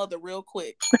to I'm a mother real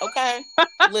quick. Okay?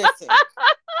 Listen.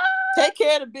 Take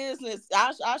care of the business.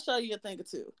 I'll show you a thing or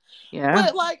two. Yeah.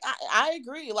 But like I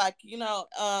agree, like,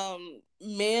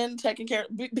 men taking care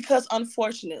because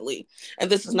unfortunately, and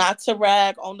this is not to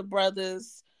rag on the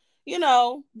brothers,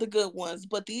 the good ones,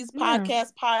 but these Yeah.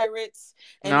 podcast pirates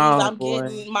and these Oh I'm boy.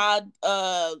 getting my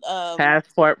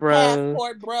Passport bros.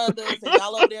 passport brothers and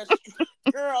y'all over there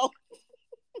girl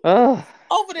Oh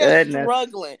over there goodness.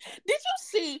 struggling. Did you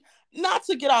see, not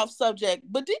to get off subject,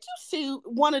 but did you see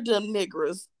one of them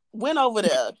niggers went over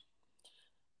there,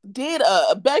 did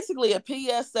basically a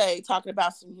PSA talking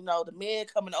about some, the men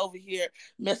coming over here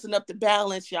messing up the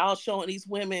balance, y'all showing these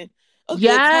women a good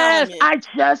Yes, time. And I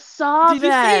just saw did you see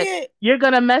that. it? You're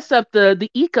gonna mess up the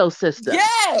ecosystem.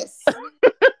 Yes.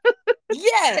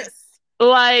 Yes.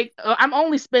 Like, I'm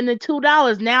only spending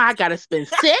 $2. Now I gotta spend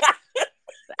six.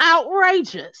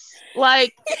 Outrageous.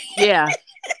 Like, yeah,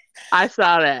 I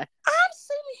saw that. I'm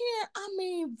sitting here, I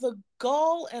mean, the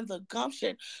goal and the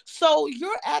gumption. So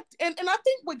you're and I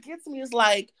think what gets me is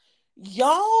like,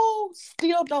 y'all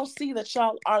still don't see that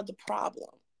y'all are the problem.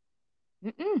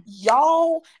 Mm-mm.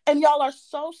 Y'all are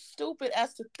so stupid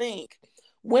as to think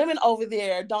women over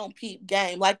there don't peep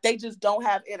game. Like, they just don't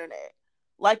have internet.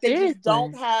 Like, they just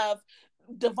don't Seriously. have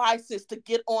devices to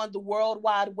get on the world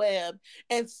wide web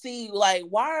and see, like,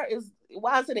 why is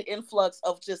it an influx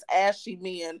of just ashy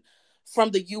men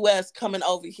from the US coming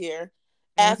over here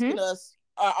Mm-hmm. asking us,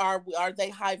 are they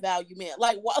high value men?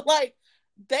 Like, what? Like,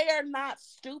 they are not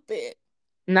stupid.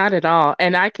 Not at all.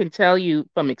 And I can tell you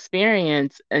from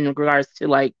experience in regards to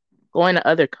like going to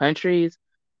other countries,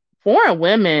 foreign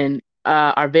women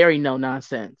are very no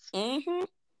nonsense. Mm-hmm.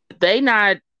 They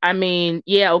not, I mean,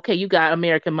 yeah, okay, you got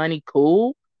American money,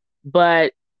 cool,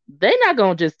 but they not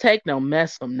gonna just take no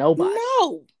mess from nobody.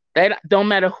 No. Don't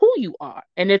matter who you are.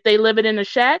 And if they live it in a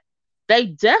shack, they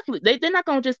definitely they're not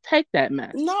gonna just take that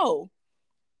mess. No.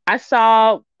 I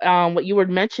saw what you were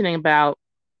mentioning about.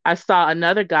 I saw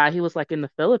another guy. He was like in the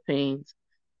Philippines,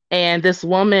 and this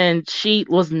woman, he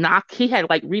had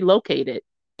like relocated,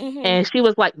 Mm-hmm. and she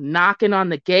was like knocking on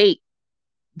the gate.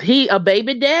 He a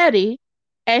baby daddy,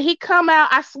 and he come out.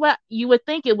 I swear, you would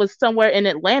think it was somewhere in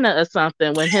Atlanta or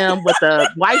something with him with the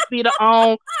wife beater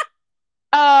on.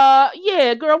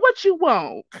 Yeah, girl, what you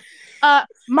want?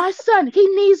 My son, he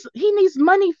needs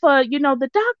money for, the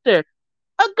doctor.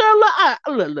 Girl,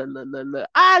 look,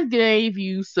 I gave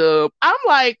you some. I'm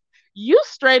like, you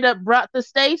straight up brought the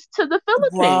states to the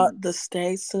Philippines. Brought the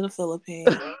states to the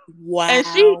Philippines. And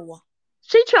she Wow.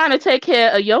 she trying to take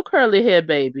care of your curly hair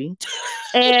baby.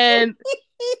 And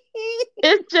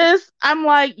it's just, I'm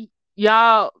like,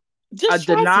 y'all, a Just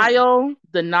trifling.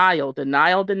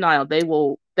 denial. They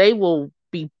will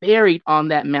be buried on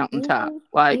that mountaintop, Hmm.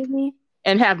 like, Hmm.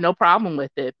 and have no problem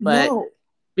with it. But No.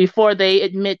 before they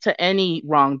admit to any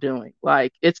wrongdoing,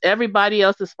 like, it's everybody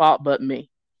else's fault but me.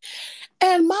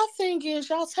 And my thing is,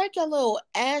 y'all take your little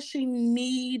ashy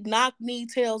knee, knock knee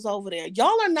tails over there.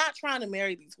 Y'all are not trying to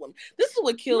marry these women. This is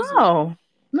what kills me. No,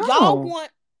 Y'all no.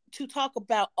 want to talk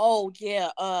about, oh yeah,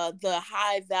 the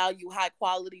high value, high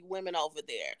quality women over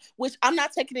there, which I'm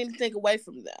not taking anything away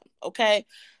from them, okay?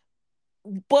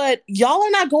 But y'all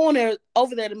are not going there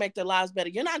over there to make their lives better.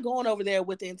 You're not going over there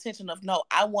with the intention of, no,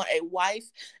 I want a wife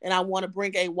and I want to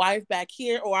bring a wife back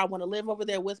here, or I want to live over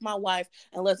there with my wife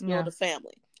and let's build Yeah, a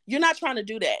family. You're not trying to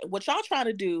do that. What y'all trying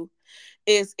to do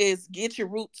is get your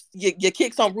roots, your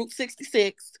kicks on Route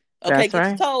 66. Okay, that's get your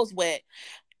right. toes wet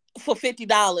for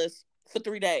 $50 for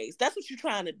 3 days. That's what you're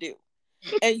trying to do.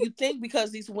 And you think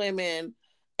because these women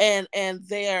and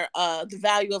their the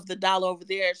value of the dollar over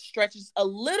there stretches a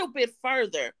little bit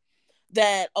further,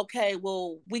 that okay,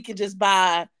 well, we can just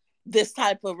buy this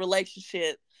type of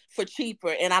relationship for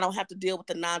cheaper and I don't have to deal with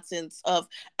the nonsense of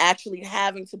actually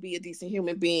having to be a decent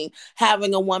human being,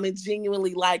 having a woman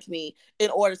genuinely like me in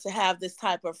order to have this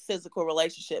type of physical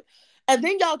relationship. And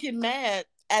then y'all get mad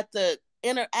at the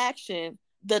interaction,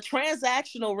 the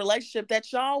transactional relationship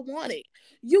that y'all wanted.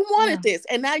 You wanted Yeah, this,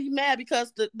 and now you mad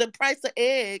because the price of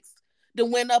eggs that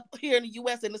went up here in the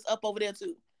US and it's up over there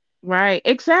too. right.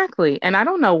 Exactly. And I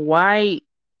don't know why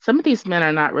some of these men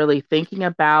are not really thinking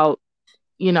about,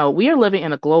 we are living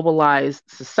in a globalized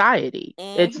society.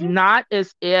 It's Mm-hmm. not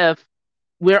as if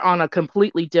we're on a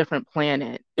completely different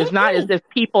planet. It's not as Mm-mm. if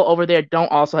people over there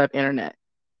don't also have internet,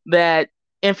 that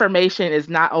information is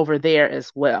not over there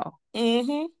as well.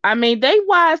 Mm-hmm. I mean, they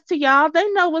wise to y'all. They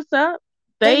know what's up.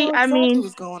 They They, know I exactly mean,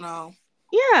 what's going on.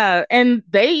 yeah. And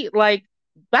they, like,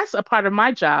 that's a part of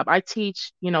my job. I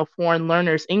teach, foreign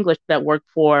learners English that work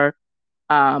for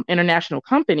international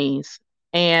companies.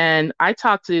 And I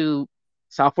talk to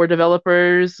software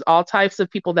developers, all types of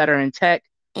people that are in tech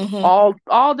Mm-hmm.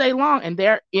 all day long, and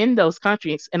they're in those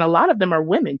countries, and a lot of them are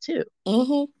women too.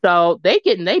 Mm-hmm. So they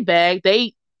getting they bag,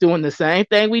 they doing the same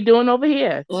thing we doing over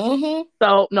here. Mm-hmm.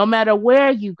 So no matter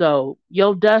where you go,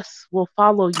 your dust will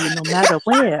follow you no matter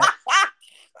where,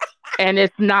 and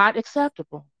it's not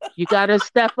acceptable. You got to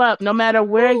step up no matter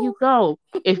where you go.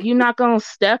 If you're not gonna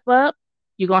step up,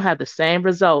 you're gonna have the same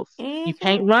results. You Mm-hmm.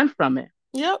 can't run from it.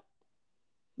 Yep.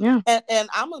 Yeah. And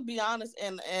I'm gonna be honest,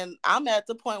 and I'm at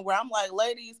the point where I'm like,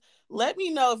 ladies, let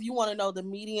me know if you want to know the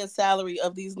median salary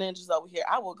of these ninjas over here.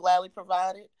 I will gladly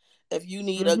provide it if you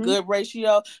need a Mhm. good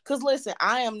ratio. Because listen,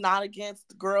 I am not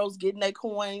against girls getting their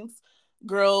coins,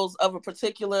 girls of a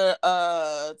particular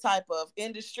type of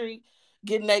industry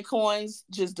getting their coins.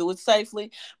 Just do it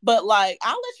safely. But like,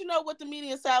 I'll let you know what the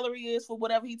median salary is for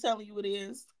whatever he's telling you it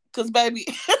is. Cause baby,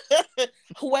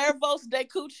 huevos de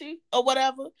coochie or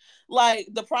whatever, like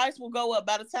the price will go up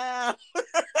by the time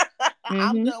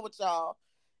I'm Mhm. done with y'all.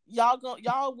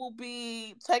 Y'all will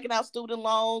be taking out student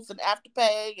loans and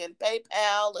Afterpay and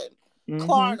PayPal and Mhm.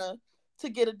 Klarna to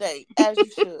get a date, as you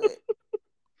should,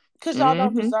 because y'all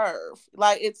don't Mhm. deserve.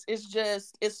 Like it's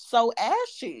just it's so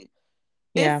ashy.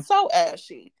 Yeah. It's so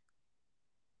ashy.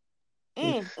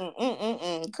 It's,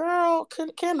 Girl,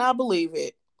 cannot believe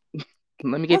it.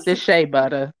 let me get What's this the shea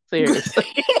butter. Seriously.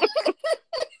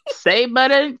 Shea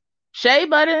butter, shea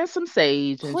butter, and some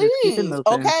sage, and just keep it please, moving.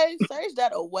 okay? Sage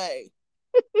that away.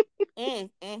 Mm,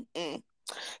 mm, mm.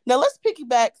 Now let's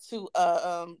piggyback to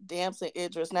Damson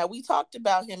Idris. Now we talked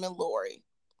about him and Lori,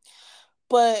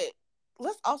 but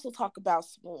let's also talk about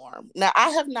Swarm. Now I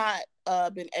have not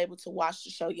been able to watch the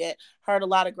show yet. Heard a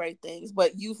lot of great things,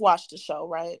 but you've watched the show,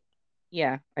 right?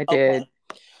 Yeah, I Okay. did.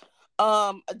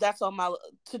 That's on my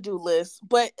to-do list.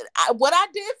 But what I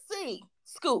did see,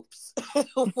 scoops,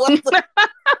 was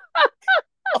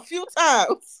a few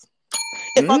times,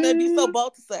 if I may be so Mm,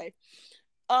 bold to say,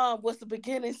 was the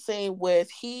beginning scene with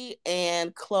he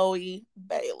and Chloe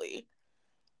Bailey.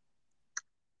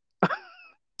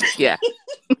 yeah.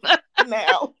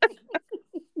 Now,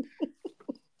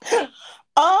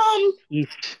 um,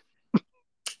 Yeesh.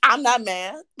 I'm not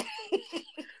mad.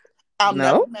 I'm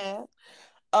never No. mad.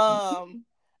 Um,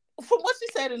 from what she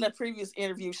said in the previous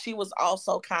interview, she was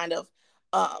also kind of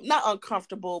not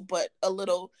uncomfortable, but a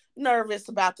little nervous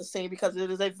about the scene because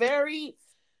it is a very,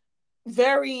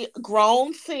 very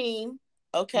grown scene.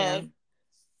 Yeah. Okay.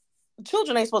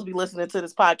 Children ain't supposed to be listening to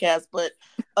this podcast, but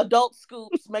adult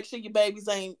scoops, make sure your babies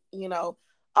ain't, oh,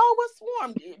 what's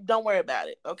warm? Don't worry about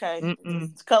it. Okay.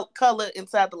 Mm-mm. Just color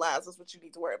inside the lines. That's what you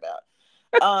need to worry about.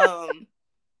 Um,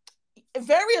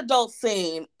 very adult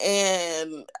scene.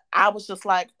 And I was just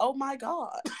like, oh my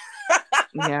God.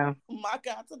 Yeah. My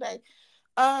God, today.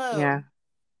 Yeah.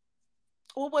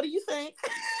 Well, what do you think?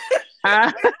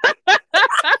 Uh,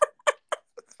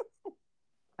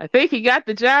 I think he got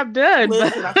the job done, but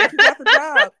Listen, I think he got the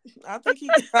job. I think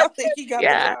he got the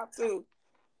yeah. job too.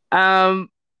 Um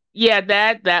yeah,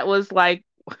 that was like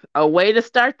a way to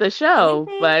start the show,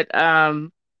 Hmm. but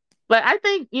I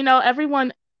think,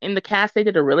 everyone in the cast, they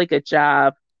did a really good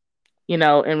job,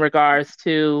 in regards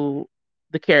to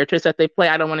the characters that they play.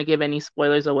 I don't want to give any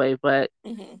spoilers away, but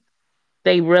Hmm.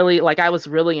 they really, like, I was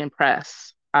really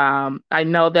impressed. I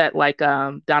know that, like,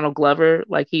 Donald Glover,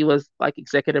 like, he was like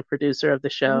executive producer of the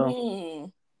show,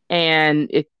 Mm. and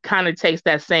it kind of takes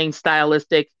that same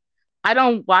stylistic. I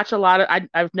don't watch a lot of.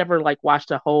 I've never like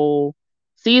watched a whole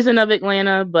season of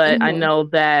Atlanta, but I Hmm. know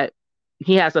that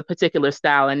he has a particular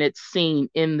style, and it's seen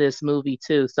in this movie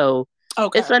too. So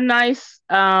it's Okay. a nice.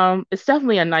 It's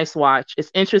definitely a nice watch.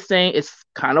 It's interesting. It's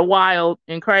kind of wild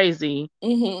and crazy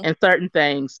Hmm. in certain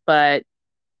things, but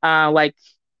like,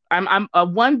 I'm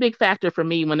one big factor for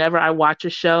me whenever I watch a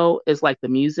show is like the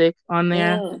music on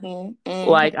there. Hmm.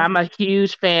 Like, Hmm. I'm a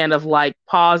huge fan of like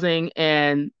pausing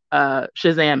and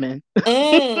shazamming.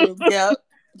 Yep.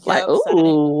 Like, Yep. Same.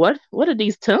 ooh, what are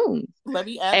these tunes? Let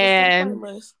me add this to the And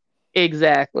playlist.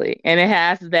 exactly. And it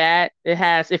has that. It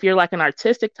has, if you're like an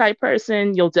artistic type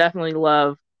person, you'll definitely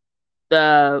love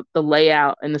the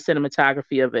layout and the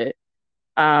cinematography of it.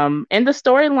 And the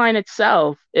storyline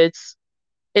itself, it's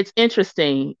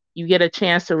interesting. You get a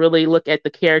chance to really look at the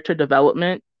character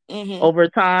development Hmm. over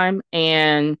time,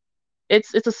 and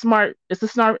it's a smart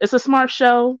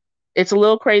show. It's a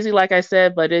little crazy, like I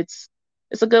said, but it's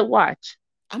a good watch.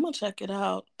 I'm gonna check it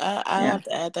out. I Yeah, have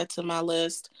to add that to my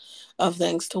list of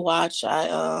things to watch.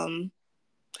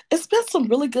 It's been some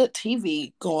really good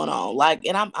TV going on. Like,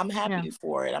 and I'm yeah, happy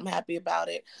for it. I'm happy about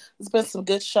it. It's been some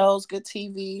good shows, good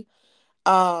TV.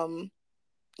 Um,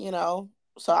 you know,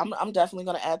 so I'm definitely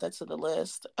gonna add that to the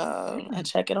list. yeah. And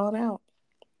check it on out.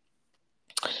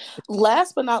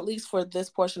 Last but not least for this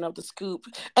portion of the scoop,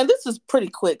 and this is pretty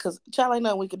quick because child, I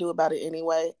know we could do about it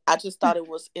anyway. I just thought it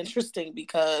was interesting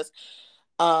because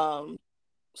um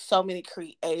so many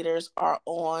creators are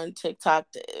on TikTok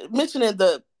mentioning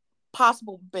the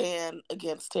possible ban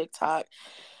against TikTok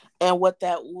and what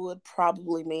that would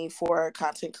probably mean for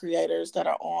content creators that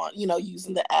are on,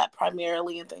 using the app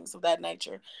primarily and things of that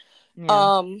nature.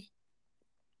 Yeah. Um,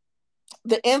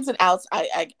 the ins and outs,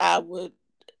 I would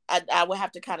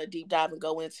have to kind of deep dive and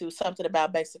go into something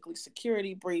about basically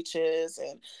security breaches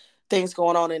and things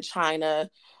going on in China.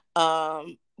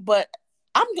 But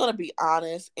I'm gonna be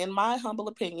honest, in my humble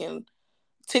opinion,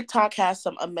 TikTok has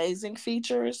some amazing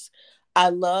features. I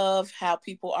love how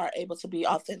people are able to be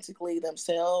authentically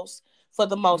themselves for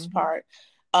the most Hmm. part,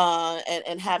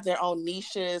 and have their own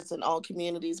niches and own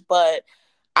communities. But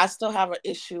I still have an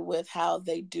issue with how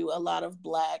they do a lot of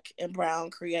Black and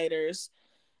Brown creators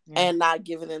Yeah. and not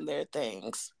giving them their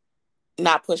things,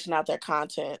 not pushing out their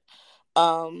content.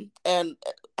 And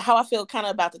how I feel kind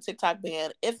of about the TikTok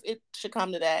ban, if it should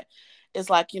come to that, is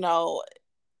like,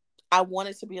 I want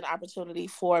it to be an opportunity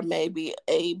for maybe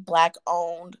a Black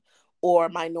owned or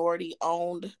minority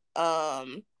owned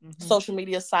Hmm. social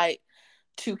media site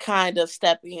to kind of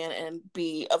step in and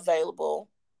be available,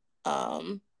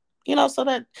 um, so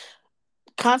that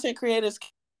content creators can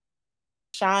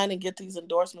shine and get these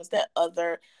endorsements that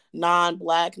other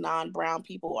non-Black, non-brown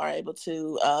people are able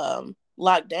to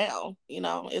lock down.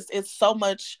 It's so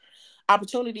much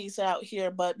opportunities out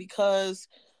here, but because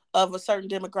of a certain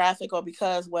demographic or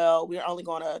because, well, we're only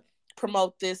going to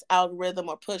promote this algorithm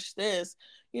or push this,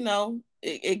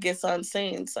 it gets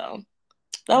unseen. So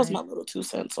that was Right. my little 2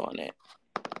 cents on it.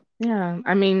 Yeah.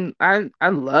 I mean, I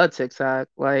love TikTok.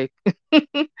 Like,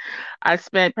 I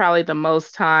spent probably the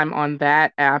most time on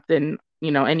that app than,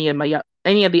 any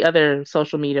of the other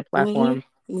social media Hmm. platforms.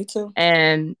 Me too.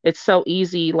 And it's so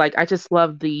easy. Like, I just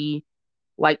love the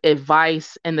like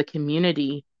advice and the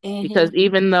community, Hmm. because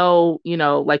even though,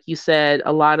 like you said,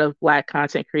 a lot of Black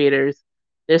content creators,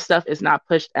 their stuff is not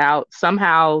pushed out,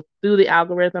 somehow through the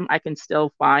algorithm I can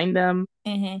still find them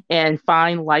Hmm. and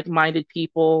find like-minded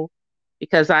people,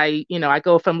 because I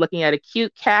go from looking at a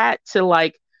cute cat to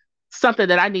like something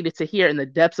that I needed to hear in the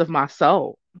depths of my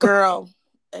soul. Girl.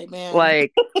 Amen.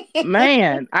 Like,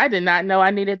 man, I did not know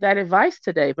I needed that advice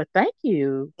today, but thank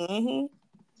you. Hmm.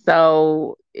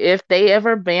 So if they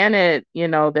ever ban it,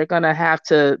 they're gonna have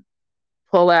to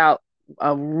pull out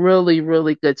a really,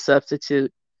 really good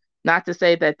substitute. Not to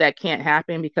say that that can't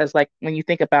happen, because, like, when you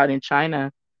think about in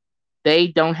China, they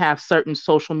don't have certain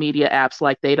social media apps,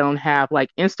 like they don't have like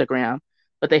Instagram,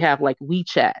 but they have like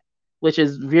WeChat, which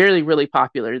is really, really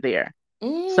popular there.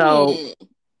 So Mm,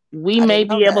 we I may didn't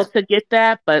know be able that. to get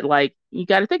that, but like you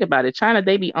got to think about it. China,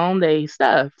 they be on their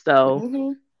stuff. So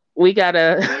Hmm. we got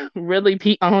to really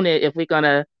be on it if we're going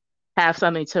to have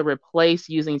something to replace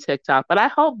using TikTok. But I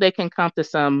hope they can come to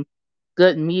some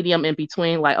good medium in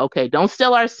between. Like, okay, don't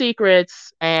steal our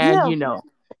secrets, and Yeah,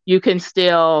 you can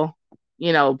still,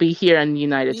 be here in the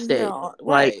United be here, States.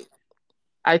 Like, right.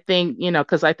 I think,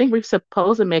 because I think we're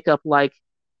supposed to make up like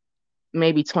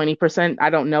maybe 20%. I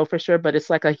don't know for sure, but it's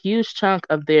like a huge chunk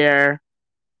of their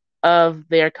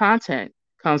content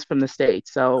comes from the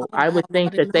States. So Oh I would wow, I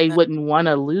think that didn't know they that. wouldn't want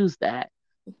to lose that.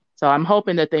 So I'm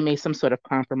hoping that they make some sort of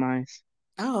compromise.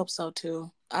 I hope so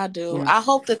too. I do. Yeah. I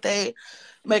hope that they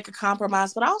make a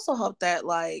compromise, but I also hope that,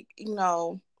 like,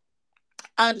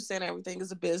 I understand everything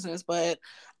is a business, but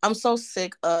I'm so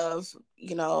sick of,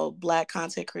 black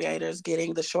content creators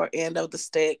getting the short end of the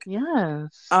stick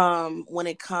Yes. when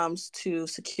it comes to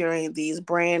securing these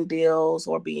brand deals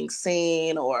or being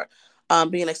seen or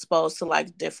being exposed to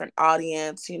like different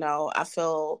audience. I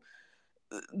feel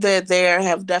that there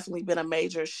have definitely been a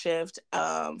major shift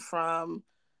from,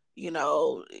 you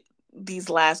know, these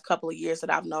last couple of years that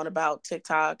I've known about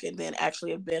TikTok and then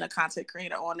actually have been a content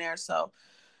creator on there. So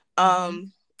Hmm.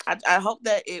 um, I hope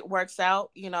that it works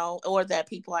out, or that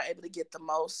people are able to get the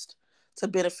most to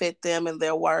benefit them and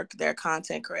their work, their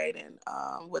content creating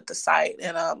with the site.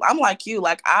 And I'm like you,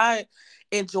 like I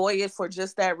enjoy it for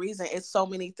just that reason. It's so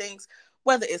many things,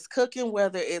 whether it's cooking,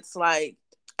 whether it's like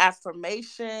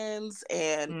affirmations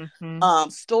and Hmm.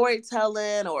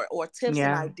 storytelling or tips and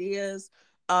Yeah. ideas.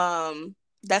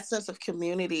 That sense of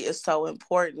community is so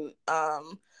important.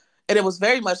 And it was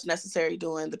very much necessary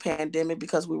during the pandemic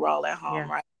because we were all at home, Yeah.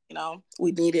 right?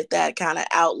 We needed that kind of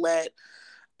outlet.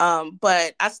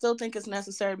 But I still think it's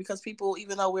necessary because people,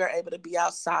 even though we're able to be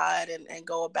outside and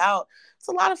go about, it's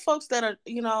a lot of folks that are,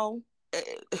 eh,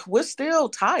 we're still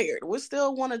tired. We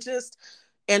still want to just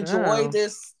enjoy Girl.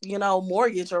 this,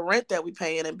 mortgage or rent that we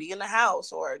paying and be in the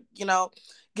house or,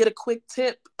 get a quick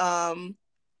tip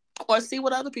or see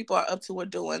what other people are up to or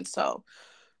doing. So,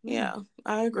 Yeah. yeah,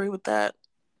 I agree with that.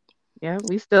 Yeah.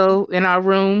 We still in our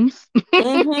rooms.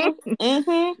 Mm-hmm.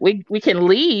 Mm-hmm. We can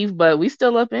leave, but we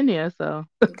still up in here. So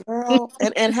Girl,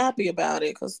 and happy about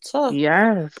it because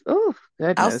yes. Oh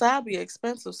goodness. outside be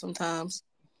expensive sometimes.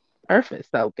 Earth is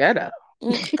so ghetto.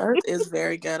 Earth is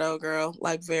very ghetto, girl.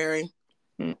 Like very,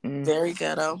 Mm-mm. very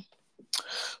ghetto.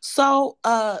 So,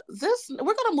 this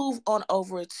we're gonna move on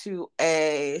over to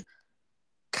a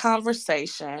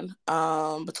conversation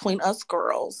between us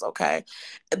girls, okay,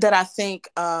 that I think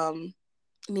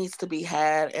needs to be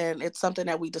had, and it's something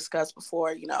that we discussed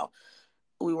before.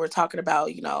 We were talking about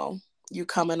you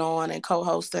coming on and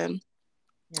co-hosting,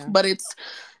 Yeah. but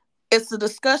it's a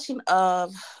discussion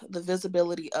of the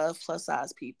visibility of plus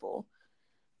size people.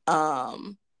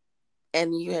 Um,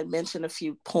 and you had mentioned a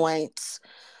few points.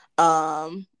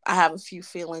 I have a few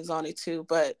feelings on it too,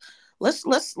 but let's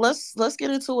get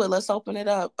into it. Let's open it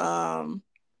up.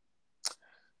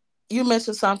 You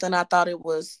mentioned something I thought it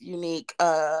was unique.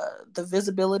 The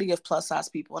visibility of plus size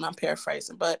people, and I'm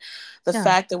paraphrasing, but the Yeah.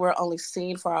 fact that we're only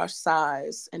seen for our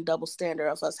size and double standard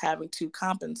of us having to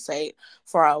compensate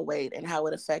for our weight and how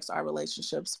it affects our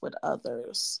relationships with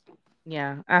others.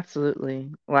 Yeah.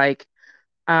 Absolutely. Like,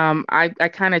 I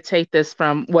kind of take this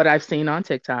from what I've seen on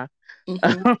TikTok,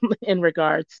 Mm-hmm. in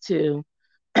regards to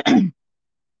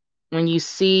when you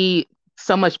see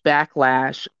so much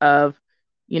backlash of,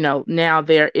 now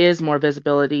there is more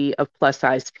visibility of plus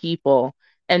size people,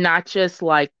 and not just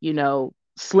like,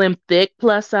 slim, thick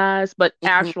plus size, but Mm-hmm.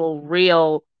 actual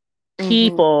real Mm-hmm.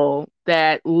 people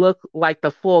that look like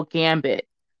the full gambit,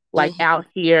 like Mm-hmm. out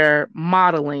here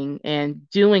modeling and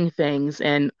doing things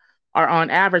and are on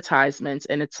advertisements.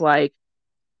 And it's like,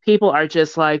 people are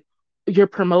just like, you're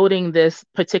promoting this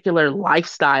particular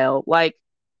lifestyle. Like,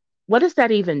 what does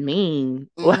that even mean?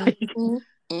 Like, Mm-hmm.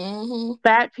 Mm-hmm.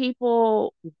 fat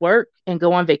people work and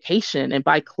go on vacation and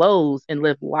buy clothes and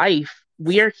live life.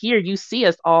 We're here. You see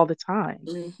us all the time.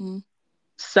 Mm-hmm.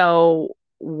 So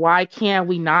why can't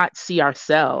we not see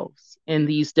ourselves in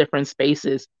these different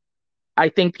spaces? I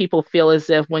think people feel as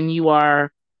if when you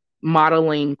are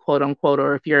modeling, quote unquote,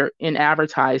 or if you're in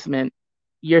advertisement,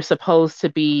 you're supposed to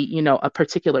be, a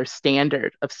particular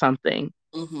standard of something.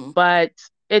 Mm-hmm. But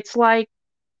it's like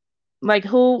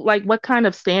who, like what kind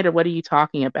of standard, what are you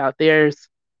talking about? There's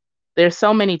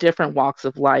so many different walks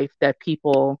of life that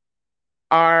people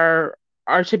are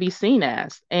are to be seen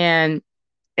as. And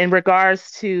in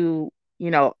regards to,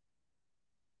 you know,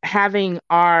 having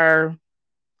our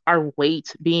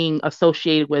weight being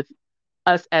associated with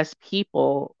us as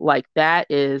people, like that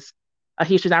is a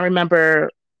huge thing. I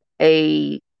remember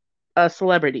a a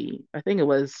celebrity, I think it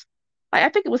was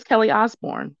Kelly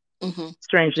Osbourne, Mm-hmm.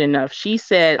 strangely enough. She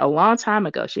said a long time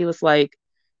ago, she was like,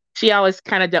 she always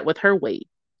kind of dealt with her weight.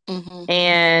 Mm-hmm.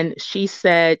 And she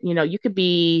said, you know, you could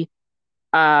be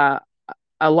uh,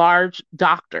 a large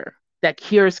doctor that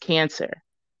cures cancer.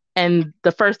 And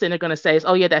the first thing they're going to say is,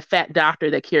 oh, yeah, that fat doctor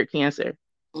that cured cancer.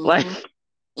 Like,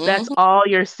 Mm-hmm. that's Mm-hmm. all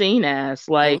you're seen as.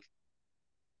 Like,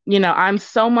 you know, I'm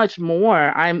so much more.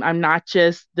 I'm not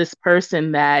just this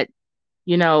person that,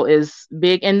 you know, is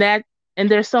big, and that, and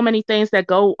there's so many things that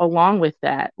go along with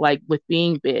that, like with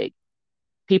being big.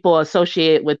 People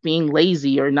associate with being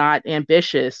lazy or not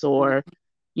ambitious, or,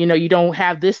 you know, you don't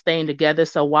have this thing together,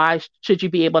 so why should you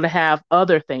be able to have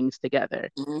other things together?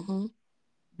 Mm-hmm.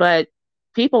 But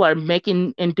people are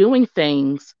making and doing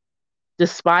things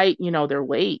despite, you know, their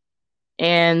weight.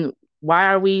 And why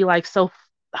are we like so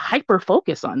hyper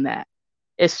focused on that?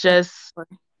 It's just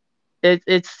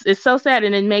it's so sad,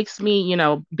 and it makes me, you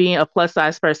know, being a plus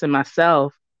size person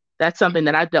myself, that's something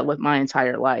that I've dealt with my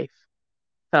entire life.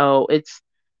 So it's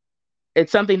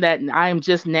something that I'm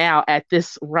just now at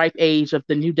this ripe age of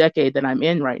the new decade that I'm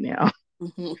in right now,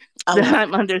 Mm-hmm. I that love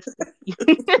I'm under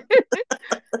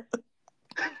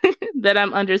that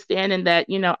I'm understanding that,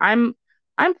 you know, I'm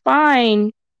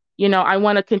fine. You know, I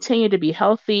want to continue to be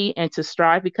healthy and to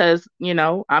strive because, you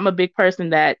know, I'm a big person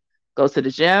that goes to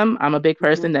the gym. I'm a big it.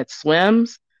 person that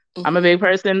swims. I'm a Mm-hmm. big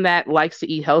person that likes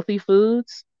to eat healthy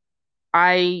foods.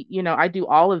 You know, I do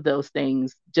all of those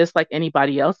things just like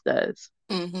anybody else does.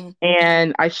 Mm-hmm.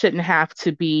 And I shouldn't have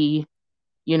to be,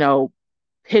 you know,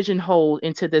 pigeonholed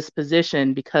into this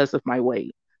position because of my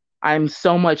weight. I'm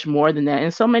so much more than that.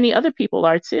 And so many other people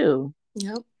are too.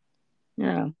 Yep.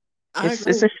 Yeah. I It's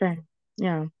agree. a shame.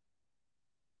 Yeah.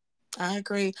 I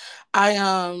agree. I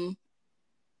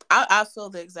feel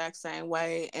the exact same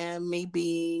way, and me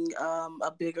being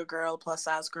a bigger girl, plus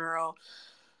size girl,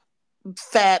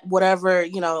 fat, whatever,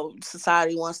 you know,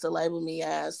 society wants to label me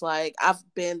as, like I've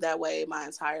been that way my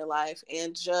entire life,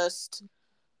 and just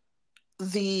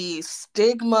the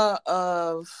stigma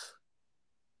of,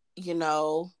 you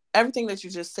know, everything that you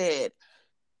just said.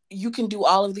 You can do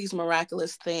all of these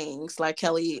miraculous things, like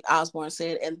Kelly Osbourne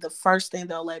said, and the first thing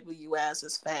they'll label you as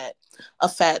is fat, a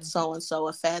fat so and so,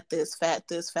 a fat this, fat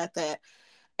that.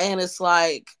 And it's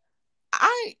like,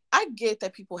 I get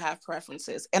that people have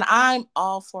preferences, and I'm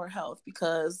all for health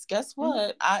because guess Mhm.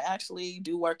 what? I actually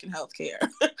do work in healthcare.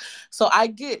 So I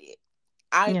get it.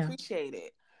 I Yeah. appreciate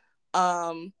it.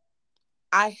 Um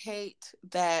I hate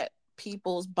that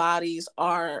people's bodies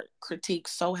are critiqued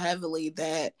so heavily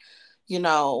that, you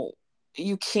know,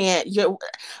 you can't you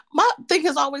my thing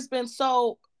has always been,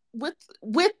 so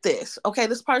with this, okay,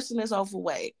 this person is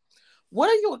overweight. What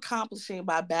are you accomplishing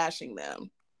by bashing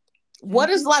them? Hmm. What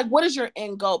is your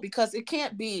end goal? Because it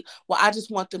can't be, well, I just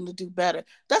want them to do better.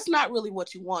 That's not really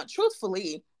what you want.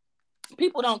 Truthfully,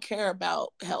 people don't care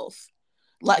about health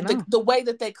like No. the way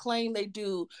that they claim they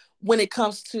do when it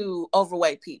comes to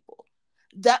overweight people.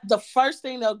 That the first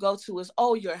thing they'll go to is,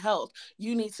 oh, your health.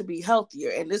 You need to be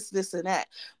healthier and this and that.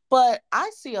 But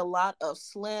I see a lot of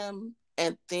slim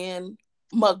and thin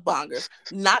mukbangers.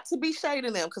 Not to be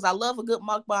shading them, because I love a good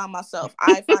mukbang myself.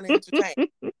 I find it entertaining.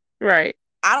 Right.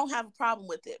 I don't have a problem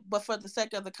with it. But for the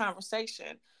sake of the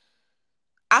conversation,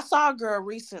 I saw a girl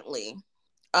recently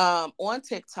on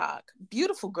TikTok,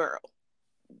 beautiful girl,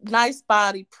 nice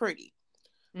body, pretty.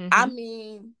 I Hmm.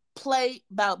 mean, plate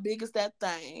about big as that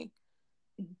thing,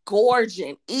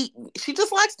 gorging, eating. She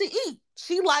just likes to eat.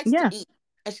 She likes to Yeah. eat.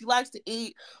 And she likes to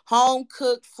eat home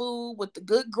cooked food with the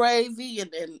good gravy,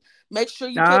 and make sure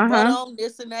you put butter Uh-huh. on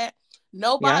this and that. Yep.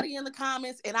 Nobody in the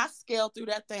comments, and I scaled through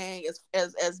that thing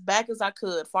as back as I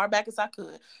could, far back as I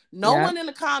could. No Yep. one in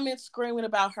the comments screaming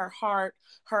about her heart,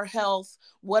 her health.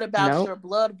 What about Nope. your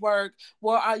blood work?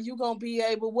 Where are you gonna be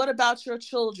able? What about your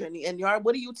children and your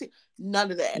what do you?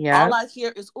 None of that. All Yep. I hear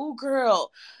is, "Ooh,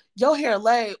 girl, your hair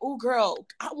laid. Ooh, girl,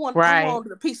 I Right.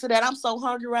 want a piece of that. I'm so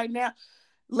hungry right now."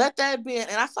 Let that be.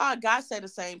 And I saw a guy say the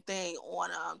same thing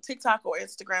on TikTok or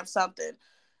Instagram, something.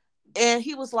 And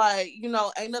he was like, you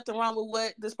know, ain't nothing wrong with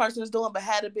what this person is doing, but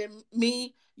had it been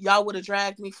me, y'all would have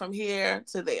dragged me from here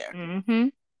to there. Hmm.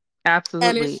 And it's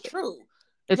Absolutely. true.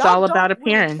 It's Y'all all about don't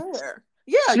really appearance. care.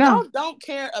 Yeah, No. y'all don't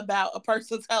care about a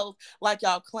person's health like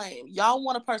y'all claim. Y'all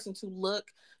want a person to look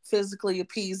physically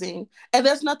appeasing, and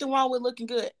there's nothing wrong with looking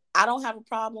good. I don't have a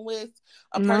problem with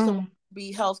a person No.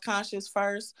 be health conscious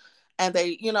first, and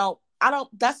they, I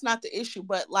don't. That's not the issue,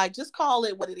 but like, just call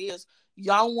it what it is.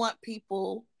 Y'all want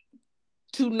people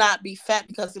to not be fat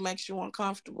because it makes you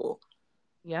uncomfortable.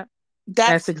 Yep. That's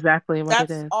That's exactly what it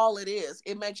that's is. all it is.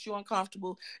 It makes you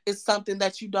uncomfortable. It's something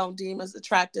that you don't deem as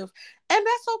attractive, and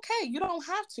that's okay. You don't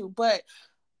have to, but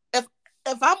if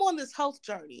I'm on this health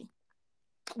journey,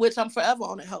 which I'm forever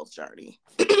on a health journey,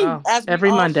 Oh, as we every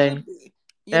all should Monday. be,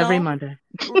 Every Monday.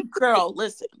 girl,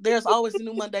 listen, there's always a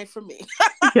new Monday for me.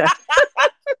 Yeah.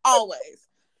 Always.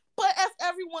 But as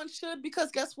everyone should,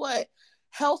 because guess what?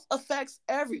 Health affects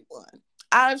everyone.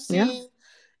 I've Yeah. seen,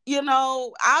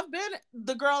 I've been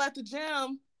the girl at the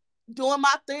gym doing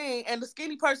my thing and the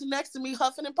skinny person next to me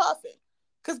huffing and puffing.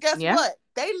 Because guess Yeah. what?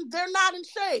 They're not in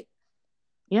shape.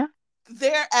 Yeah.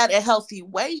 They're at a healthy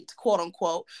weight, quote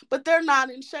unquote, but they're not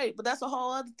in shape. But that's a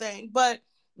whole other thing. But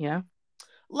Yeah.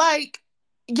 like,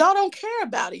 y'all don't care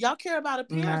about it. Y'all care about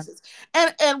No. appearances.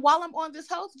 And while I'm on this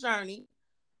health journey,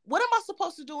 what am I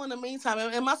supposed to do in the meantime?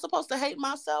 Am I supposed to hate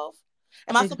myself?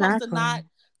 Am I supposed to not Exactly.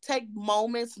 take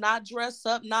moments, not dress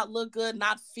up, not look good,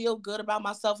 not feel good about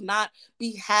myself, not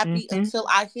be happy Hmm. until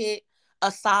I hit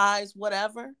a size,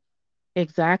 whatever?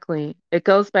 Exactly. It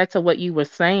goes back to what you were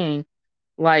saying.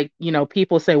 Like,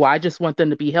 people say, well, I just want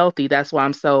them to be healthy. That's why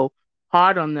I'm so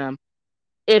hard on them.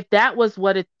 If that was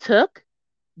what it took,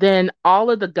 then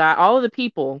all of the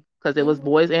people, because it was Mm-hmm.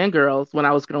 boys and girls when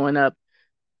I was growing up,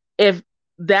 if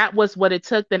that was what it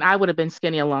took, then I would have been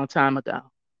skinny a long time ago.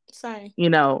 Same.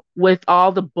 With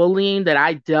all the bullying that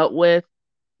I dealt with,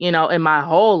 in my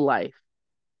whole life,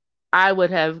 I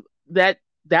would have that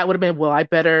would have been, well, I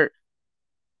better.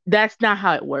 That's not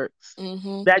how it works.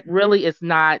 Mm-hmm. That really is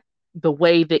not the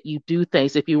way that you do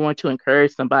things if you want to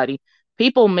encourage somebody.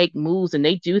 People make moves and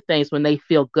they do things when they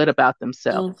feel good about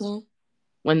themselves, Mm-hmm.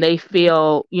 when they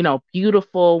feel,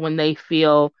 beautiful, when they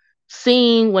feel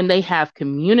seen, when they have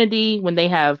community, when they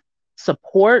have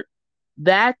support.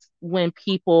 That's when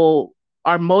people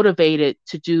are motivated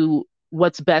to do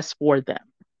what's best for them.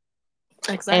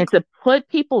 And Exactly. to put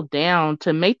people down,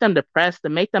 to make them depressed, to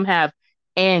make them have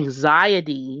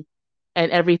anxiety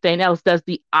and everything else does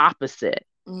the opposite.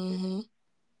 Mm-hmm.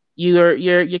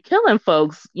 You're killing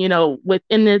folks,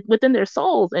 within their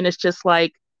souls. And it's just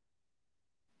like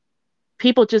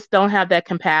people just don't have that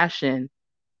compassion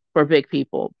for big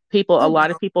people. A They lot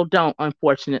of don't. people don't,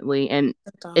 unfortunately. And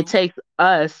They it don't. takes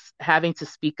us having to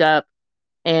speak up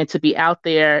and to be out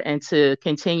there and to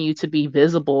continue to be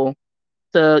visible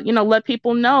to, let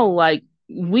people know, like,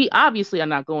 we obviously are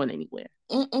not going anywhere.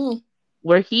 Mm-mm.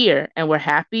 We're here and we're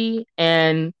happy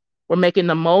and we're making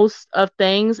the most of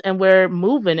things and we're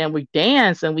moving and we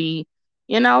dance and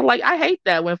like, I hate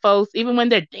that when folks, even when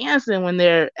they're dancing, when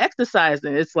they're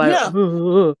exercising, it's like, Yeah.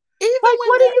 "Ugh." Even Like,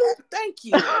 when they're thank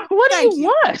you. what do you Thank you.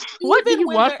 want? What do Even you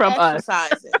when want they're from us?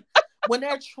 exercising, when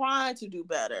they're trying to do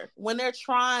better, when they're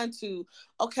trying to,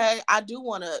 okay, I do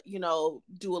want to,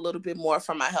 do a little bit more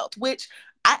for my health, which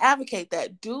I advocate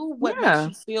that. Do what makes Yeah,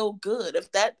 you feel good.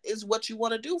 If that is what you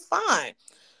want to do, fine.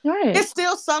 right. It's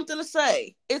still something to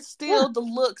say. It's Yeah. still the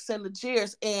looks and the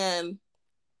jeers. And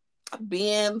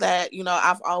being that,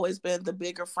 I've always been the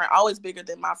bigger friend, always bigger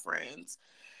than my friends.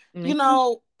 Me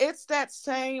too. It's that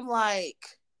same like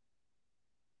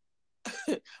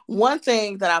one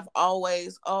thing that I've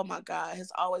always, oh my God,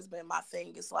 has always been my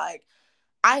thing is like,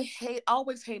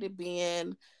 always hated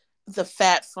being the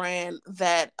fat friend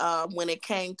that when it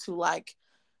came to like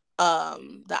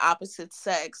the opposite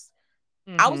sex,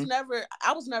 Hmm. I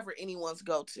was never anyone's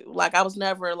go-to. Like I was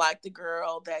never like the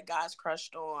girl that guys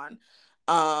crushed on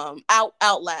out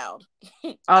loud.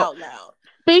 Oh, Out loud.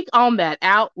 speak on that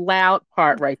out loud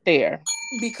part right there.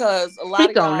 Because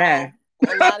Speak on that.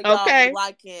 a lot of y'all be Okay.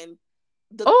 liking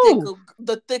Oh,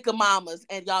 the thicker mamas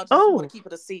and y'all just want oh. to keep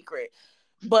it a secret.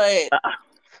 But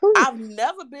Whew. I've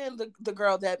never been the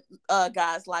girl that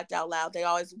guys liked out loud. They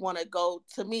always want to go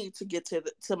to me to get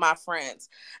to my friends.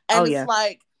 Oh, And it's yes.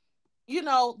 like,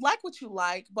 like what you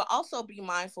like, but also be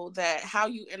mindful that how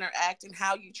you interact and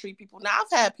how you treat people. Now,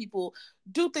 I've had people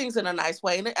do things in a nice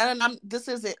way, and this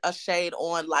isn't a shade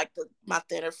on like my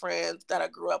thinner friends that I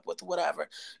grew up with, whatever,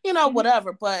 Mhm.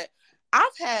 whatever. But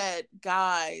I've had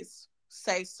guys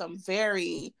say some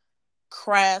very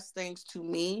crass things to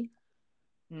me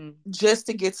Mm. just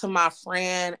to get to my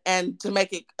friend and to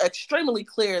make it extremely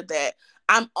clear that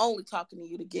I'm only talking to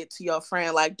you to get to your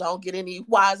friend. Like, don't get any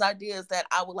wise ideas that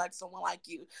I would like someone like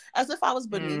you, as if I was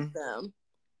beneath Mm. them,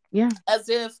 Yeah. as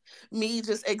if me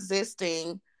just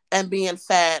existing and being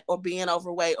fat or being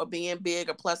overweight or being big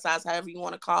or plus size, however you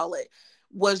want to call it,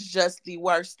 was just the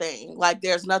worst thing. Like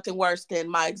there's nothing worse than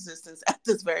my existence at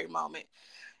this very moment.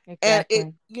 And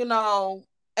it, Exactly.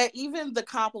 and even the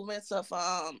compliments of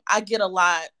I get a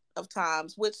lot of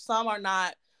times, which some are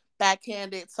not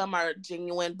backhanded, some are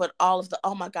genuine, but all of the,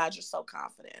 oh my God, you're so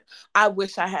confident. I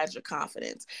wish I had your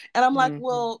confidence. And I'm like, Hmm.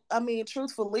 well, I mean,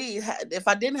 truthfully, if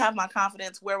I didn't have my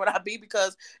confidence, where would I be?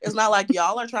 Because it's not like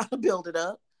y'all are trying to build it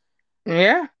up.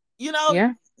 Yeah. You know,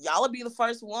 Yeah. y'all will be the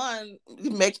first one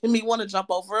making me want to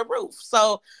jump over a roof.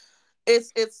 So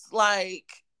it's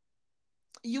like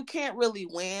you can't really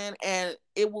win, and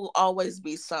it will always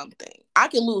be something. I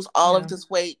can lose all of Yeah. this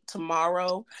weight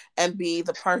tomorrow and be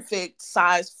the perfect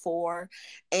size 4,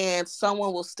 and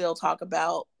someone will still talk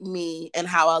about me and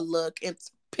how I look and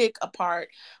pick apart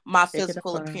my Pick it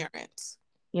physical apart. appearance,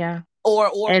 Yeah. or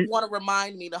And want to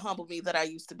remind me to humble me that I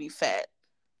used to be fat.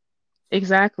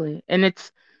 exactly. And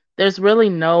there's really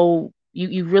no,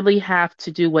 you really have to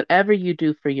do whatever you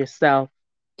do for yourself,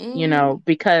 Mhm.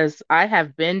 because I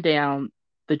have been down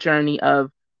the journey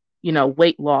of,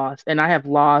 weight loss, and I have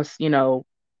lost,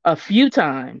 a few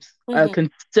times a Mhm.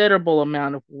 considerable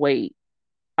amount of weight.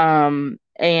 And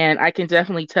I can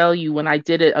definitely tell you when I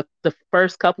did it the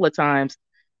first couple of times,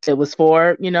 it was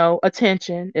for,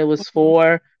 attention. It was Mhm.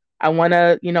 for, I want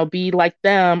to, be like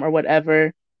them or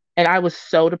whatever. And I was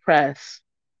so depressed.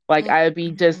 Like I'd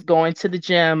be just Mhm. going to the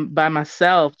gym by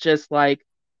myself, just like,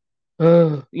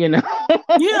 ugh,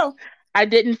 Yeah. I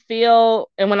didn't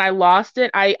feel, and when I lost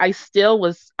it, I was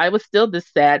still this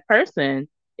sad person.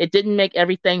 It didn't make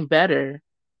everything better.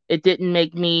 It didn't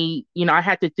make me, I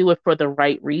had to do it for the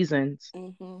right reasons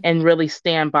Mhm. and really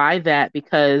stand by that,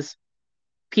 because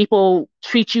people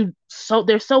treat you so,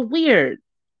 they're so weird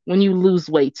when you lose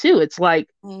weight too. It's like,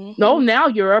 no, Mhm. now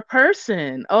you're a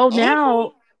person. Oh,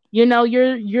 now,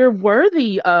 Mhm. you're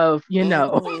worthy of,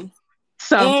 Mhm. Mm.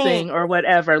 something or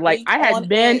whatever. Like Speak I had on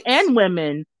men it. and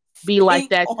women be like Speak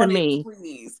that to on it, me.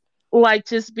 please. Like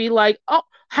just be like, oh,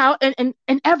 how, and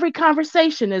every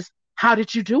conversation is, how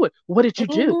did you do it? What did you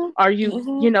do? Mhm. Are you,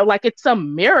 Mhm. like it's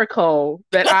some miracle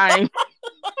that I'm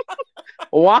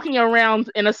walking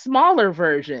around in a smaller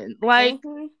version. Like,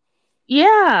 Mhm.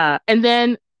 yeah. And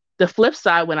then the flip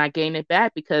side, when I gain it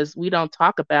back, because we don't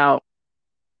talk about,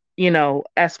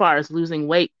 as far as losing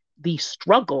weight, the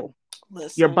struggle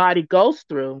your Listen. body goes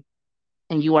through,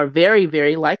 and you are very,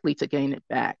 very likely to gain it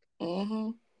back.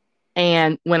 Mhm.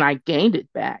 And when I gained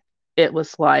it back, it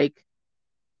was like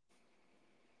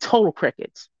total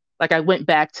crickets. Like I went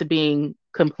back to being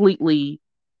completely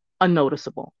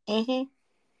unnoticeable, Mhm.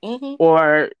 Mhm.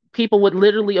 or people would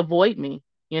literally avoid me,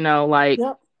 like,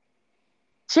 Yep.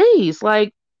 geez,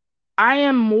 like I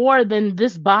am more than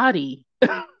this body.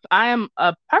 I am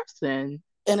a person.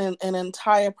 An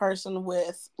entire person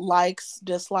with likes,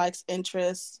 dislikes,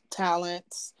 interests,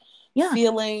 talents, Yeah.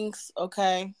 feelings.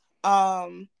 Okay.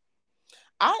 Um.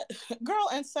 I girl,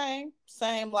 and same.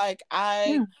 Like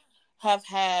I Yeah.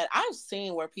 I've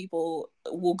seen where people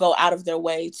will go out of their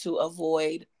way to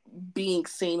avoid being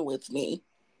seen with me,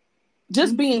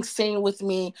 just Mhm. being seen with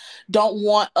me, don't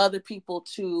want other people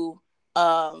to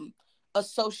um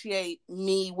associate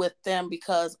me with them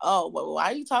because, oh well,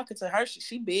 why are you talking to her,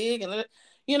 she big, and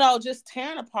just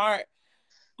tearing apart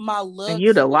my And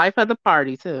you're looks. the life of the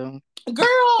party too. Girl,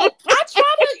 I try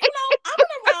to, I've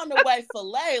been around the way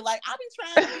fillet, like I be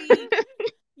trying to be,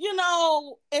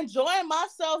 enjoying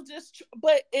myself,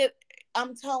 but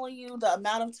I'm telling you, the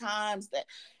amount of times that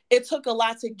it took a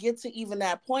lot to get to even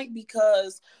that point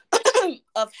because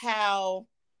of how,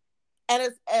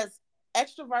 and as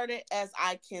extroverted as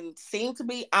I can seem to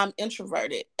be, I'm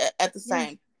introverted at the Yeah.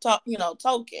 same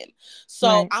token. So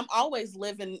Right. I'm always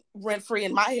living rent free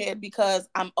in my head because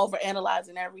I'm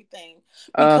overanalyzing everything,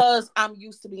 Uh. because I'm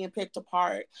used to being picked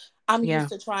apart. I'm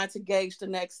used Yeah. to trying to gauge the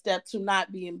next step to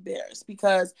not be embarrassed,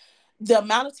 because the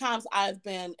amount of times I've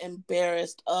been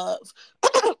embarrassed of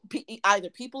either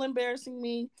people embarrassing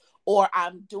me, or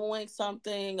I'm doing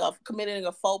something, of committing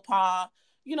a faux pas,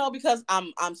 because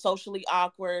I'm socially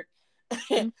awkward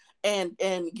Mhm. and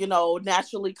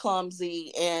naturally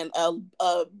clumsy and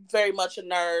very much a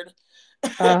nerd.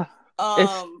 Uh.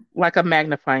 It's um like a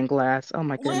magnifying glass. Oh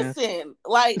my goodness. Listen,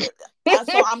 like,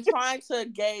 so I'm trying to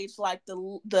gauge like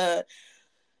the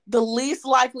least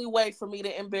likely way for me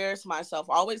to embarrass myself,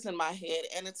 always in my head.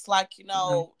 And it's like,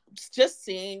 Yeah. just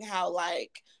seeing how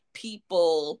like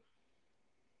people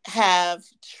have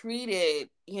treated,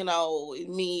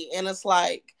 me. And it's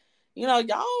like,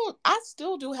 y'all, I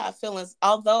still do have feelings,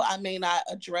 although I may not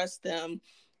address them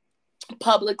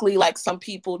publicly like some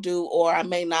people do, or I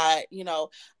may not,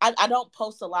 I don't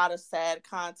post a lot of sad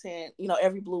content.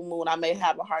 Every blue moon I may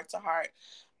have a heart to heart,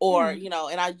 or, Yeah.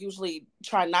 and I usually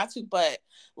try not to, but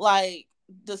like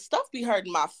the stuff be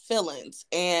hurting my feelings.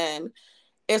 And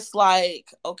it's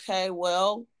like, okay,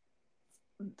 well,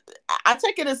 I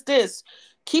take it as this: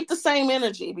 keep the same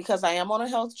energy, because I am on a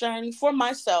health journey for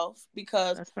myself,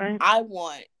 because That's right. I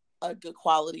want a good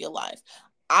quality of life.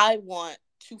 I want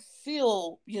to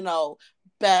feel,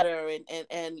 better,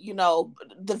 and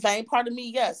the vain part of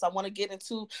me, yes, I want to get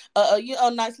into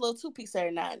a nice little two-piece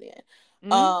every now and then.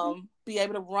 Mm-hmm. Be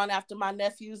able to run after my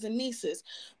nephews and nieces.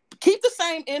 Keep the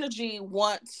same energy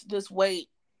once this weight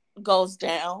goes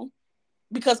down,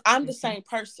 because I'm the Mm-hmm. same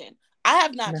person. I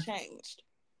have not No, changed.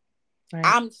 right.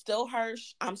 I'm still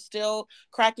Hirsch. I'm still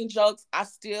cracking jokes. I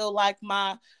still like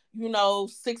my,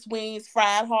 6 wings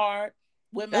fried hard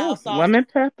with Oh, mild sauce, lemon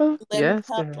pepper? lemon Yes,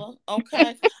 girl. pepper.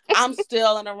 Okay. I'm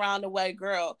still an around the way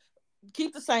girl.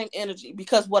 Keep the same energy,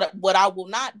 because what I will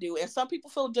not do, and some people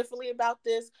feel differently about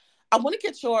this. I want to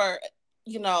get your,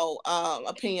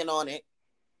 opinion on it.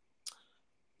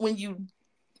 When you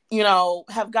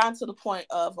have gotten to the point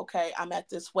of, okay, I'm at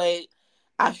this weight,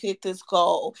 I've hit this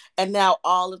goal, and now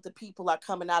all of the people are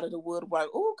coming out of the woodwork.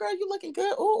 Oh, girl, you looking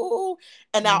good. Ooh.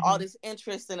 And now all Mm-hmm. this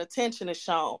interest and attention is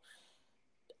shown.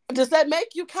 Does that make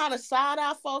you kind of side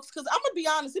eye folks? Because I'm gonna be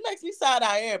honest, it makes me side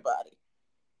eye everybody.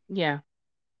 Yeah.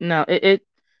 No, it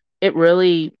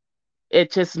really,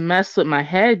 it just messed with my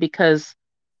head because,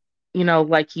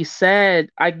 like you said,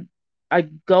 I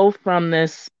go from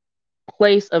this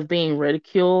place of being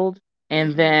ridiculed, and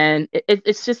Mm-hmm. then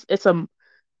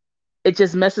it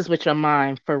just messes with your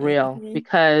mind for real, Mm-hmm.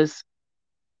 because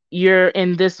you're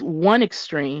in this one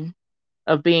extreme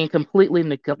of being completely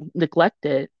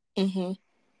neglected, Mm-hmm.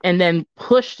 and then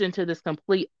pushed into this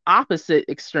complete opposite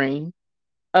extreme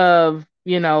of,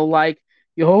 like,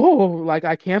 yo, like,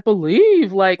 I can't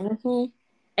believe, like, Mm-hmm.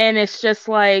 and it's just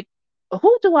like,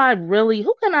 who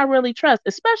can I really trust,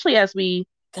 especially as we,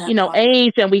 That part.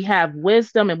 age, and we have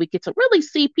wisdom, and we get to really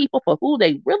see people for who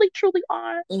they really truly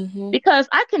are. Mm-hmm. Because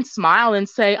I can smile and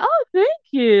say, oh, thank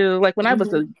you. Like when I was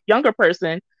Mm-hmm. a younger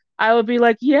person, I would be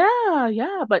like, yeah,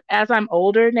 yeah. But as I'm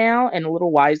older now and a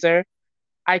little wiser,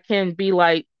 I can be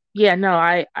like, yeah, no,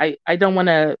 I don't want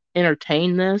to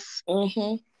entertain this,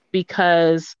 Mm-hmm.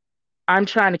 because I'm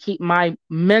trying to keep my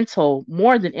mental,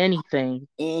 more than anything,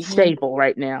 Mm-hmm. stable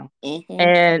right now. Mm-hmm.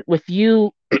 And with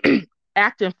you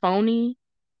acting phony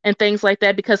and things like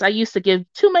that, because I used to give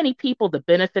too many people the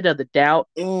benefit of the doubt.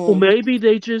 Well, Mm-hmm. maybe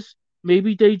they just,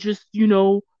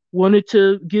 wanted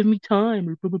to give me time,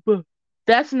 or blah, blah, blah.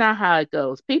 That's not how it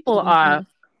goes. People are,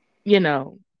 you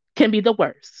know, can be the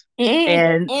worst.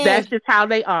 And that's Mm-hmm. just how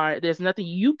they are. There's nothing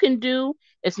you can do.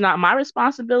 It's not my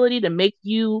responsibility to make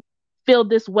you feel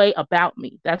this way about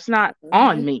me. That's not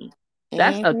on Mm-hmm. me.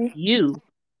 That's of Mm-hmm. you.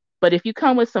 But if you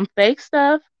come with some fake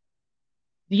stuff,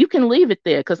 you can leave it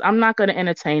there, because I'm not going to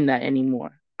entertain that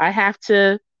anymore. I have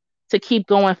to keep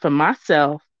going for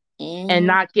myself and Mm-hmm.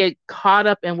 not get caught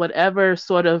up in whatever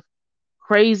sort of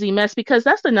crazy mess, because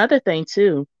that's another thing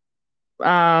too.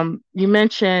 You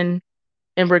mentioned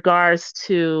in regards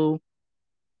to,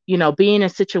 being in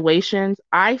situations,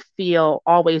 I feel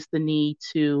always the need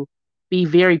to be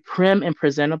very prim and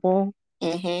presentable,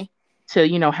 Mm-hmm.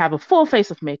 to, have a full face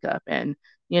of makeup, and,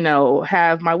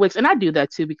 have my wigs. And I do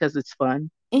that too because it's fun.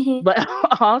 Mm-hmm. But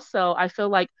also, I feel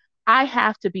like I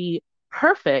have to be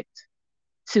perfect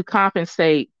to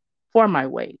compensate for my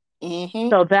weight. Mm-hmm.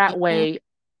 So that Mm-hmm. way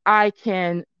I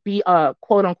can be a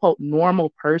quote unquote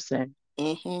normal person.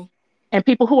 Mm-hmm. And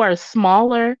people who are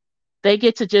smaller, they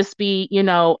get to just be, in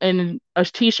a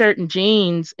t-shirt and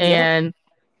jeans, Yep. and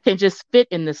can just fit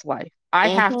in this life. I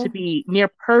have to Mm-hmm. be near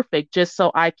perfect just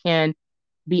so I can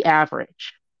be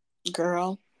average.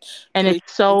 Girl, And preach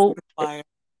to the choir.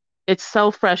 it's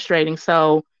so frustrating.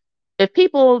 So if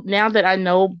people, now that I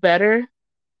know better,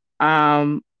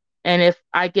 um, and if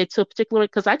I get to a particular,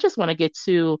 because I just want to get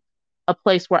to a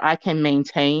place where I can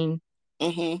maintain,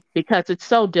 Mm-hmm. because it's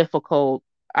so difficult.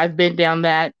 I've been down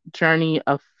that journey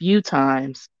a few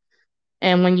times.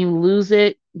 And when you lose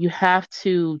it, you have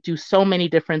to do so many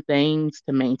different things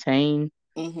to maintain.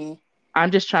 Mm-hmm. I'm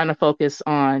just trying to focus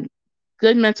on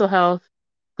good mental health,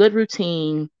 good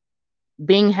routine,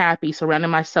 being happy, surrounding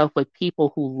myself with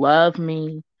people who love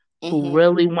me, who Mm-hmm.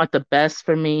 really want the best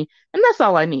for me. And that's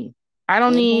all I need. I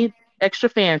don't Mm-hmm. need extra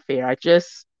fanfare. I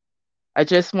just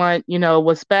want,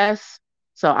 what's best,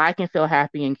 so I can feel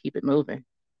happy and keep it moving.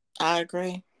 I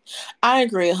agree. I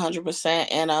agree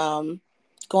 100%. And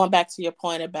going back to your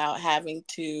point about having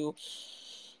to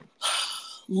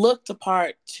look the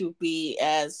part to be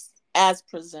as as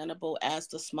presentable as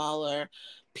the smaller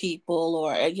people,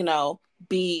 or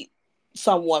be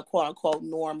somewhat quote unquote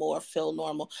normal or feel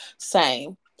normal.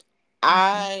 Same. Mm-hmm.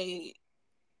 I,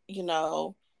 you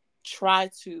know, try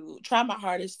my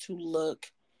hardest to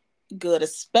look good,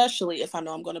 especially if I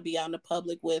know I'm going to be out in the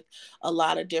public with a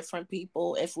lot of different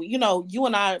people. If we, you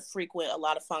and I frequent a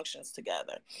lot of functions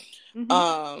together, Mm-hmm.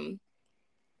 um,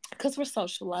 because we're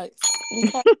socialites,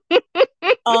 okay.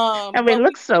 And it But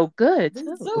looks so good we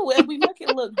too. do, and we make it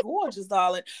look gorgeous,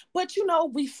 darling. But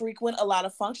we frequent a lot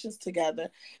of functions together,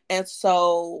 and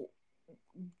so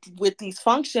with these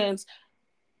functions,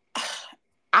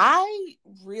 I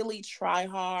really try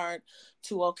hard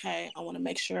to, okay, I want to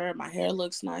make sure my hair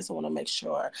looks nice. I want to make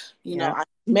sure, Yeah. I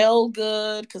smell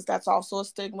good, because that's also a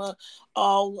stigma.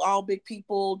 All big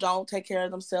people don't take care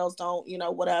of themselves, don't,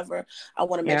 whatever. I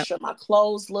want to make Yeah. sure my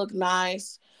clothes look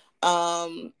nice.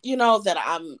 That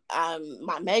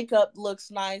my makeup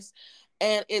looks nice.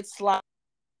 And it's like,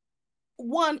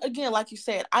 one, again, like you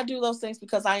said, I do those things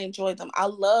because I enjoy them. I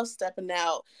love stepping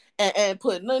out and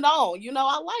putting it on.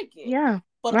 I like it. Yeah.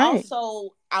 But Right.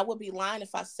 also, I would be lying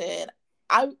if I said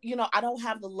I don't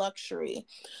have the luxury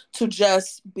to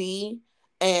just be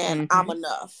and I'm Mm-hmm.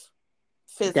 enough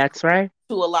That's physically right.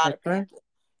 to a lot That's of right. people.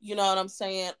 You know what I'm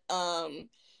saying?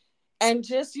 And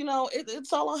just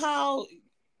it's all on how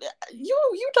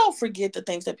you don't forget the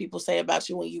things that people say about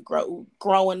you when you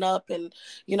growing up, and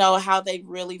how they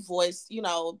really voice,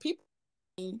 people,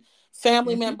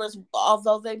 family Mm-hmm. members,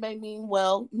 although they may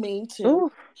mean too.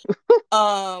 Ooh.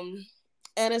 um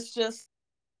and it's just,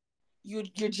 you're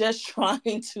just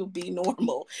trying to be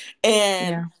normal.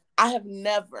 And Yeah. I have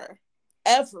never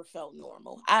ever felt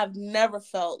normal. I've never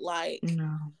felt like,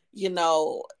 No.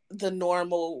 the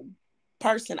normal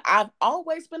person. I've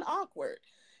always been awkward,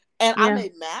 and I Yeah.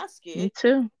 may mask Me it,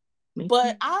 too. Me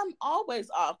but too. I'm always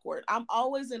awkward. I'm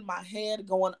always in my head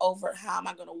going over, how am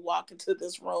I going to walk into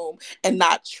this room and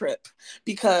not trip?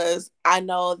 Because I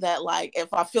know that, like,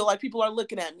 if I feel like people are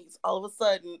looking at me, all of a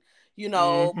sudden, my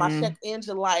Mm-hmm. check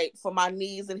engine light for my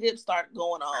knees and hips start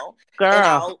going on, and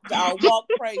Girl. I'll walk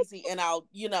crazy, and I'll,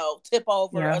 tip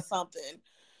over or Yeah. something.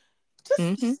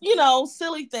 Mm-hmm. Just,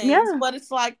 silly things, Yeah. but it's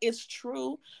like, it's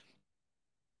true.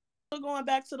 Going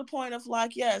back to the point of,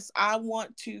 like, yes, I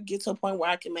want to get to a point where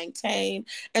I can maintain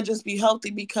and just be healthy,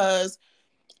 because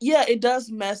yeah, it does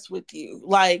mess with you.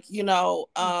 Like,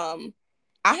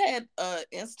 I had an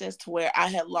instance to where I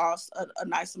had lost a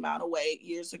nice amount of weight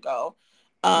years ago.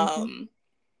 Mm-hmm. Um,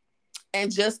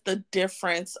 and just the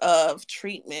difference of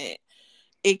treatment,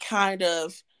 it kind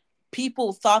of,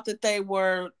 people thought that they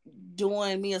were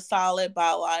doing me a solid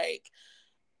by, like,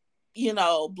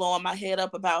 blowing my head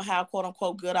up about how quote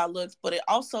unquote good I looked, but it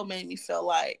also made me feel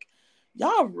like,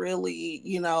 y'all really,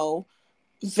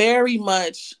 very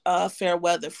much fair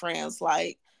weather friends.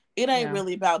 Like, it ain't Yeah.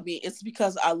 really about me. It's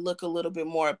because I look a little bit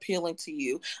more appealing to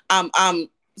you. I'm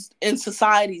in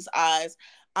society's eyes,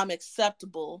 I'm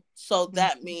acceptable. So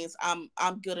that Mm-hmm. means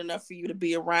I'm good enough for you to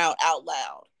be around out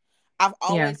loud. I've Yeah.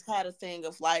 always had a thing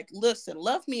of, like, listen,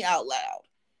 love me out loud.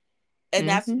 And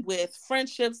that's Mm-hmm. with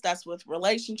friendships, that's with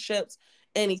relationships,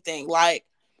 anything. Like,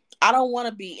 I don't want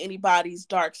to be anybody's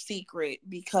dark secret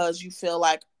because you feel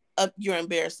like you're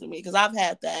embarrassing me, because I've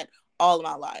had that all of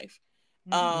my life.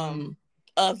 Mm-mm. Um,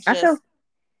 of I feel, just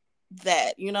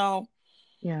that,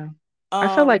 yeah. I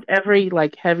feel um, like every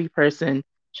like heavy person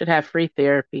should have free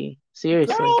therapy.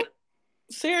 Seriously. girl,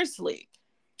 seriously,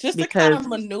 just to kind Because of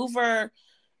maneuver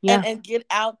and yeah. get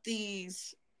out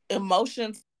these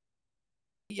emotions.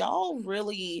 Y'all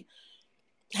really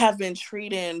have been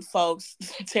treating folks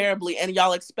terribly, and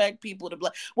y'all expect people to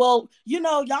well,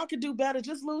 y'all could do better,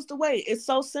 just lose the weight, it's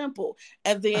so simple.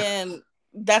 And then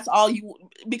that's all you,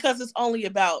 because it's only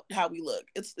about how we look,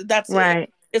 that's it,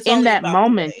 Right. it's In only that about the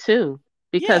moment way. too.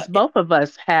 Yeah. Because both of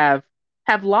us have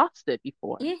lost it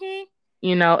before.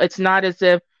 Mm-hmm. It's not as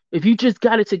if you just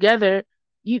got it together,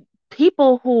 you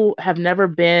people who have never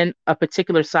been a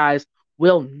particular size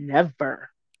will never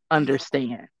No,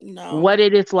 understand no. what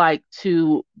it is like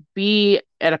to be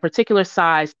at a particular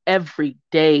size every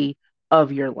day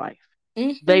of your life.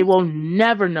 They Mm-hmm. will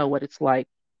never know what it's like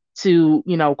to,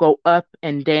 go up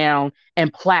and down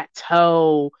and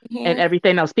plateau and Mm-hmm.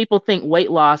 everything else. People think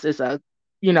weight loss is a,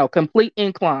 complete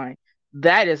incline.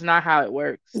 That is not how it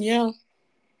works. Yeah,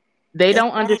 They it's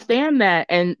don't not. understand that,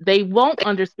 and they won't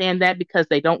understand that because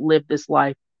they don't live this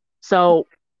life. So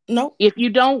Nope. if you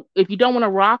don't want to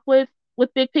rock with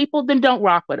big people, then don't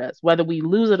rock with us, whether we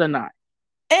lose it or not.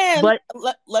 And But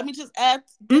let me just add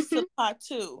this to mhm, the pot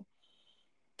too.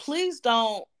 Please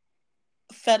don't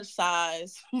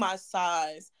fetishize my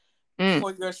size mm,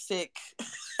 for your sick.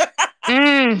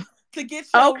 mm. to get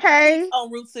your kicks Okay.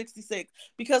 on Route 66.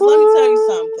 Because let me tell you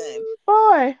something. Ooh,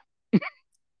 boy.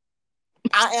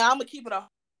 I'm gonna keep it a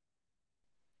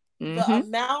the Mm-hmm.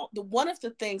 amount. The one of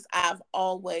the things I've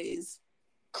always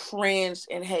cringed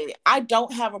and hated. I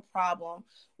don't have a problem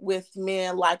with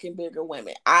men liking bigger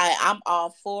women. I'm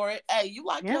all for it. Hey, you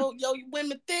like Yeah. your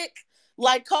women thick,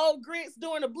 like cold grits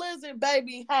during a blizzard,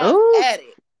 baby? Have Ooh, at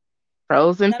it.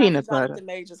 frozen Shout out to peanut Jonathan butter.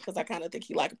 Majors because I kind of think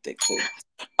he like a thick too.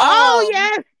 Oh Um,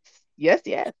 yes, yes,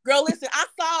 yes. Girl, listen, I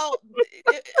saw.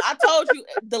 I told you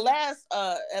the last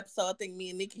episode. I think me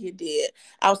and Nikki here did.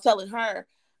 I was telling her,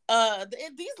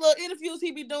 these little interviews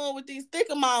he be doing with these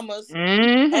thicker mamas,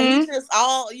 and he Mm-hmm. just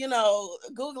all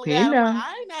googly You eyed. I'm like, know.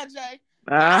 I ain't not Jay.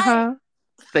 I Uh-huh.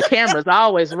 The camera's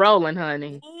always rolling,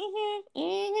 honey. ain't.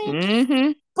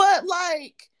 Mm-hmm. But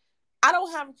like, I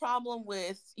don't have a problem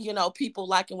with people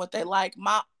liking what they like.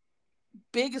 My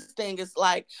biggest thing is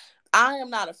like, I am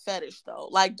not a fetish though.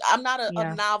 Like, I'm not a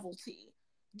Yeah. novelty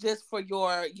just for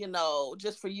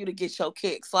just for you to get your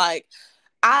kicks. Like,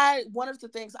 one of the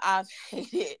things I've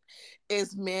hated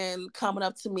is men coming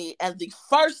up to me and the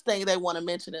first thing they want to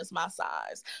mention is my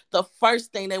size. The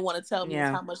first thing they want to tell me is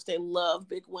Yeah. how much they love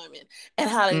big women and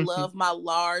how they Mm-hmm. love my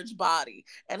large body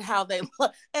and how they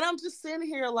love. And I'm just sitting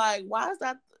here like, why is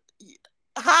that?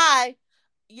 Hi,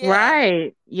 yeah,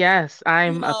 Right. Yes. you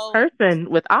I'm a know. person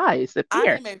with eyes that I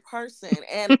peer. am a person,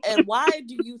 and why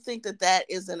do you think that that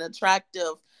is an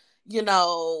attractive, you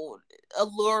know,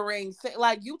 alluring thing?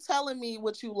 Like, you telling me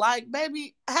what you like,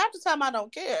 baby. Half the time I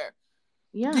don't care.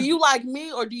 Do Yeah. you like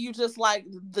me or do you just like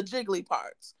the jiggly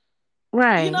parts?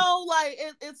 Right. Like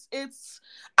it's.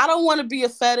 I don't want to be a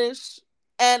fetish,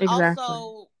 and Exactly.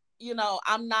 also,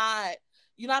 I'm not.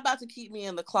 You're not about to keep me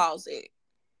in the closet.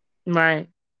 Right.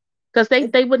 Because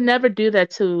they would never do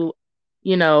that to,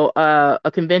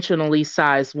 a conventionally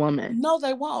sized woman. No,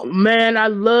 they won't. Man, I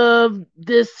love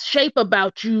this shape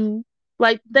about you.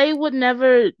 Like they would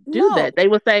never do that. No. They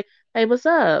would say, "Hey, what's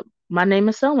up? My name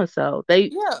is so and so."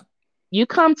 Yeah. You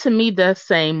come to me the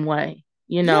same way.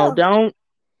 Yeah.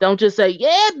 Don't just say,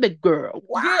 "Yeah, big girl." Yeah.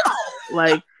 Wow.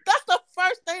 Like That's the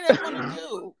first thing they want to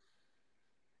do.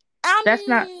 I that's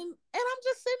not. mean, and I'm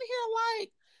just sitting here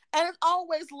like, and it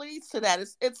always leads to that.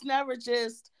 It's never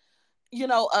just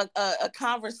a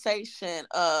conversation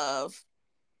of,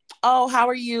 oh, how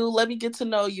are you? Let me get to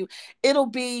know you. It'll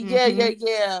be, yeah, Mm-hmm. yeah,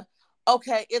 yeah.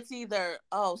 Okay, it's either,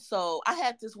 oh, so I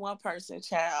had this one person,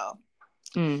 child,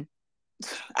 Mm.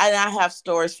 and I have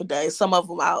stories for days. Some of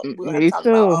them we'll have to Me talk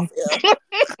about too. off air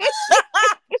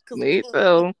because Me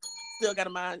too. still got a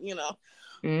mind.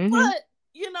 Mm-hmm. But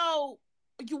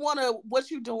you want to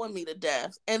what you doing me to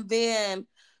death, and then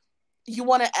you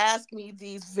want to ask me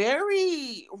these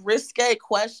very risque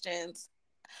questions,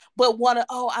 but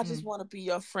I just Mm. want to be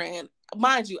your friend.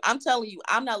 Mind you, I'm telling you,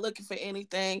 I'm not looking for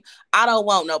anything. I don't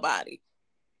want nobody.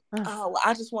 Ah, Oh,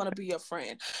 I just want to be your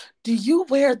friend. Do you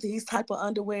wear these type of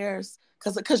underwears?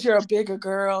 Because you're a bigger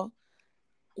girl.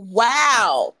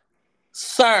 Wow,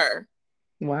 sir,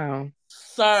 wow.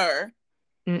 sir.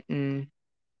 Mm-mm.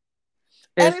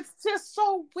 And It's it's just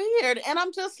so weird. And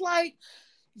I'm just like,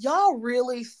 y'all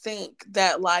really think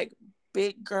that like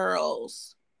big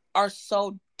girls are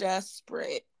so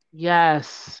desperate,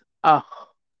 yes. Oh,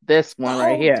 this one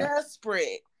right so here.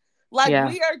 desperate. Like, Yeah.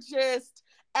 we are just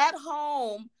at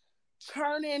home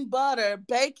churning butter,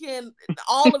 baking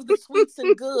all of the sweets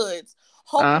and goods,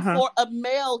 hoping Uh-huh. for a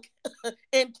male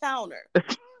encounter.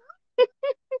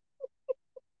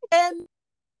 And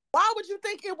why would you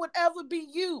think it would ever be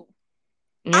you?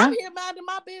 I'm Yeah. here minding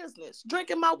my business,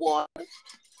 drinking my water,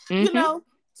 you Mm-hmm. know,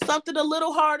 something a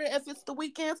little harder if it's the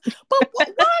weekends. But why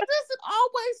does it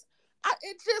always?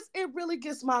 It really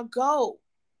gets my goat.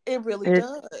 It really It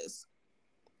does.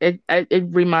 it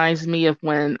reminds me of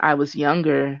when I was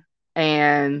younger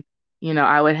and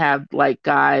I would have like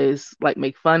guys like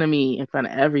make fun of me in front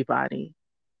of everybody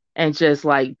and just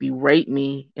like berate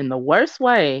me in the worst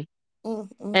way. Mm,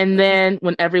 mm, And mm. then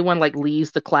when everyone like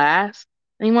leaves the class,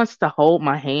 and he wants to hold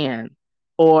my hand.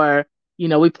 Or,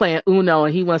 we playing Uno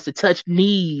and he wants to touch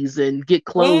knees and get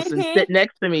close and Mm-hmm. sit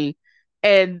next to me.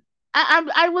 And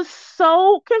I was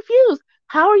so confused.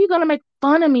 How are you gonna make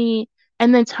fun of me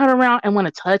and then turn around and want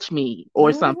to touch me or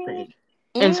Mm-hmm. something?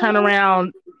 And turn Mm-hmm.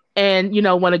 around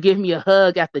and want to give me a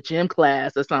hug at the gym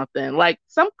class or something. Like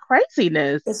some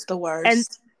craziness. It's the And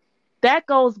worst. that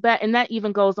goes back and that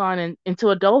even goes on into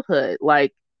adulthood,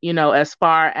 like as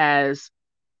far as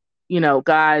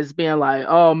guys being like,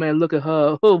 oh man, look at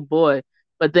her, oh boy.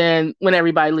 But then when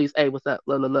everybody leaves, hey, what's up,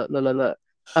 look, look, look, look, look, look.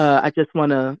 I just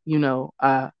want to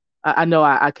I know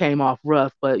I came off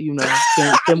rough, but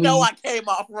I can know we I came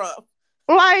off rough.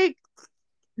 like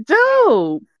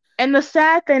Dude. And the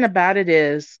sad thing about it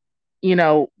is,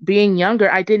 being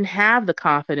younger, I didn't have the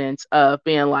confidence of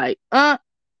being like,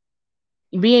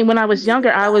 being when I was Neither younger,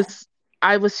 did I.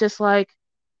 I was just like,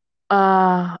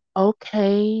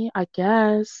 okay, I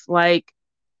guess. Like,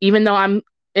 even though I'm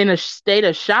in a state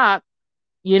of shock,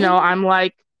 Hmm. I'm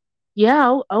like,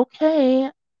 yeah, okay.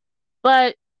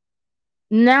 But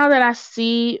now that I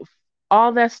see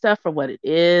all that stuff for what it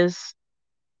is,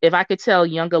 if I could tell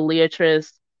younger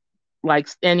Leatrice like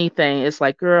anything, it's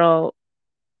like, girl,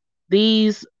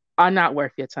 these are not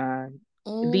worth your time.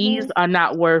 These Hmm. are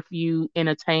not worth you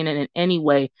entertaining in any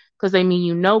way because they mean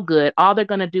you no good. All they're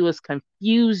going to do is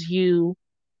confuse you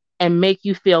and make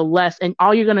you feel less. And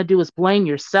all you're going to do is blame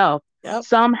yourself. Yep.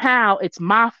 Somehow it's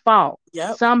my fault.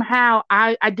 Yep. Somehow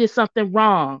I did something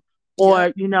wrong. Yep.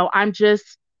 Or,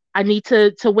 I need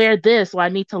to wear this, or I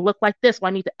need to look like this, or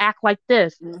I need to act like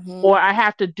this, Hmm. or I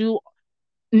have to do.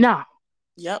 No,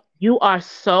 Yep. you are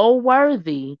so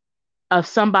worthy of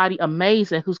somebody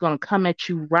amazing who's going to come at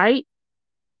you right.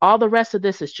 All the rest of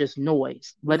this is just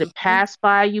noise. Let it Hmm. pass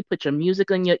by you, put your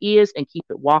music in your ears, and keep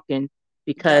it walking That's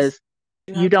because what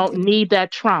you you have to don't do. need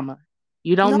that trauma.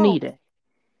 You don't No. need it.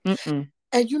 Mm-mm.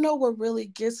 And you know what really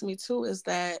gets me too is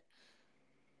that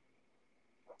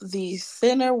the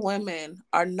thinner women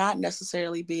are not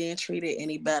necessarily being treated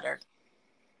any better.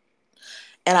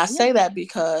 And I Yeah. say that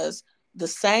because the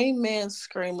same men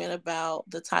screaming about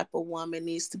the type of woman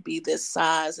needs to be this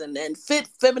size and fit,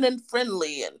 feminine,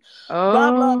 friendly, and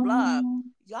blah blah blah. Oh,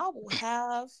 Y'all will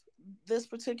have this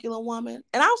particular woman,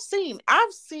 and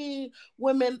I've seen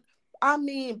women. I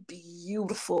mean,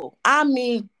 beautiful. I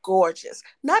mean, gorgeous.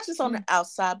 Not just on yeah. the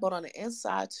outside, but on the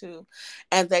inside too.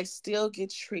 And they still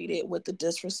get treated with the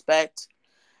disrespect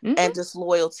Mm-hmm. and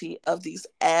disloyalty of these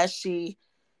ashy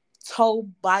toe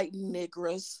biting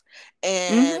niggers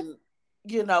Mm-hmm. and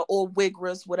or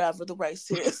wiggers, whatever the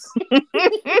race is.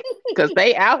 Because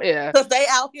they out here. Because they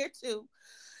out here too.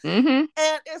 Mm-hmm.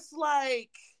 And it's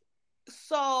like,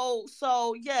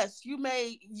 so yes, you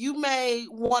may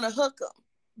want to hook them,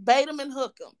 bait them and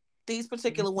hook them, these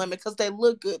particular Mm-hmm. women, because they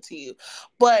look good to you.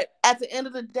 But at the end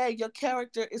of the day, your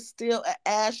character is still an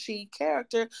ashy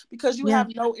character because you Yeah.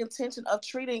 have no intention of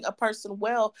treating a person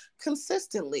well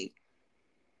consistently.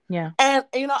 Yeah. And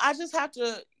I just have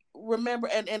to remember,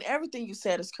 and everything you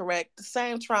said is correct. The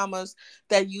same traumas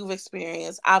that you've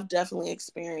experienced, I've definitely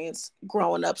experienced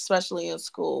growing up, especially in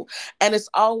school. And it's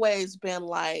always been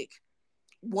like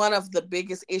one of the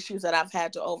biggest issues that I've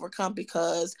had to overcome,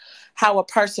 because how a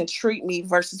person treat me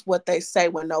versus what they say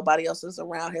when nobody else is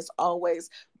around has always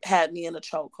had me in a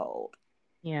chokehold.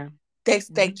 Yeah. They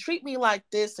Mm-hmm. treat me like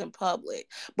this in public,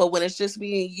 but when it's just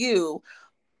me and you,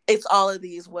 it's all of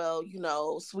these, well,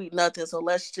 sweet nothing. So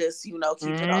let's just, keep it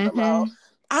on the low. Mm-hmm.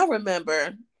 I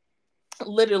remember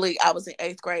literally I was in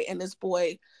eighth grade, and this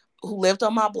boy who lived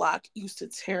on my block used to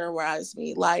terrorize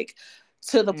me, like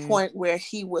to the Mm. point where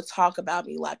he would talk about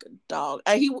me like a dog.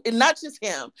 And not just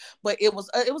him, but it was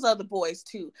other boys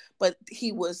too. But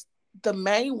he was the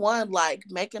main one, like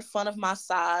making fun of my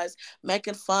size,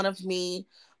 making fun of me,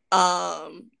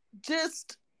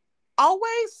 just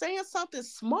always saying something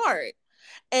smart.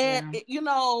 And Yeah.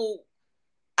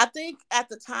 I think at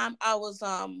the time I was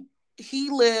he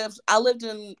lived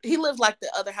like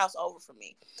the other house over from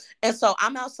me. And so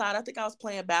I'm outside. I think I was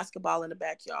playing basketball in the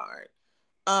backyard.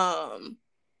 Um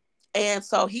and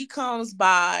so he comes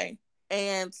by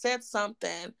and said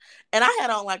something, and I had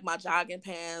on like my jogging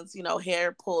pants,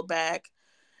 hair pulled back.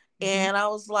 Mm-hmm. And I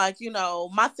was like,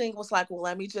 my thing was like, well,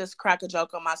 let me just crack a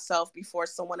joke on myself before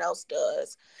someone else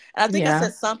does. And I think I Yeah.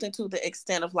 said something to the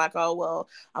extent of like, oh, well,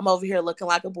 I'm over here looking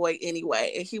like a boy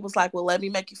anyway. And he was like, well, let me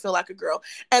make you feel like a girl.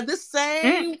 And this Mm.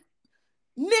 same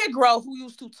Negro who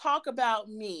used to talk about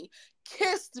me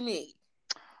kissed me.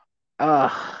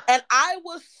 Ugh. And I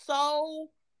was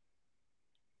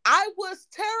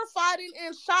terrified and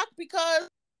in shock because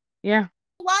Yeah.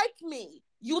 like me.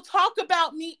 You talk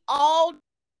about me all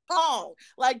long.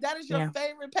 Like that is your Yeah.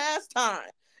 favorite pastime.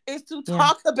 Is to Yeah.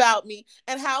 talk about me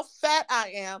and how fat I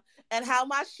am and how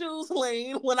my shoes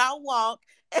lean when I walk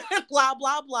and blah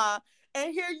blah blah.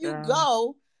 And here you Girl.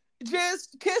 go,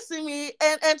 just kissing me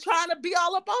and trying to be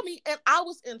all up on me. And I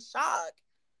was in shock.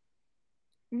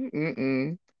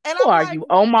 Mm-mm. And Who I'm are like, you,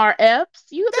 Omar Epps?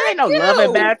 There ain't thank no love in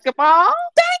you. basketball.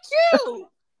 Thank you.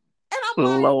 And I'm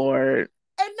like, Lord.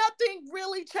 and nothing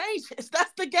really changes.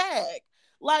 That's the gag.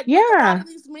 Like with a lot Yeah. of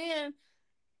these men,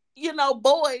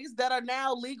 boys that are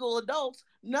now legal adults,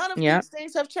 none of Yep. these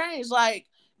things have changed. Like,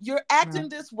 you're Yeah. acting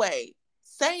this way,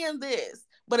 saying this,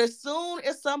 but as soon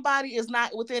as somebody is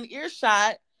not within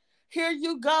earshot, here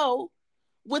you go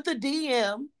with a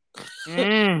DM.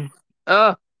 Mm.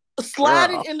 Oh,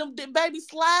 Sliding girl. in the baby,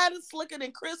 sliding slicker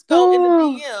than Crisco in the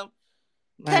Oh, DM.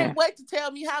 Can't man. wait to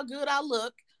tell me how good I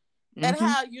look and Mm-hmm.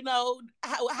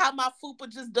 how how my fupa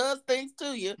just does things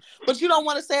to you, but you don't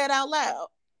want to say it out loud,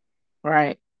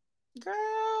 Right.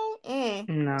 girl.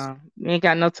 No, you ain't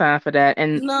got no time for that.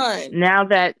 And None. now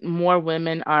that more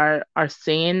women are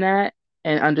seeing that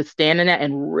and understanding that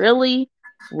and really,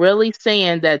 really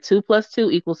saying that 2 plus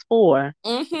 2 equals 4,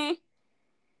 Mm-hmm.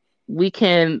 we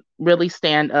can really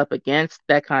stand up against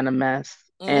that kind of mess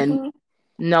and Mm-hmm.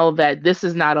 know that this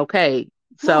is not okay.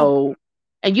 No. So,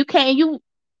 and you're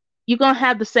gonna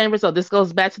have the same result. This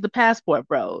goes back to the passport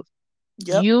bros.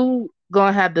 Yep. You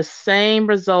gonna have the same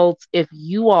results if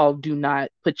you all do not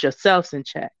put yourselves in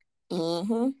check.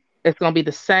 Mm-hmm. It's gonna be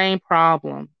the same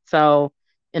problem. So,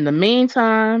 in the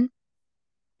meantime,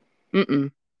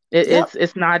 mm-mm, Yep.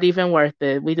 it's not even worth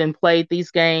it. We didn't play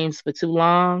these games for too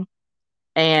long,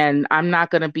 and I'm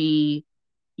not gonna be,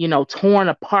 torn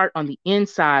apart on the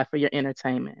inside for your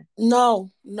entertainment. No.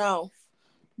 No.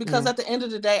 Because Yeah. at the end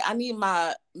of the day, I need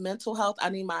my mental health. I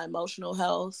need my emotional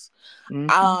health. Hmm.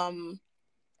 Um,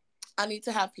 I need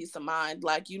to have peace of mind.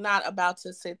 Like, you're not about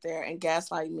to sit there and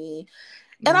gaslight me.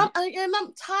 And Right.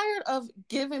 I'm tired of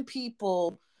giving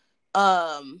people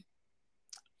um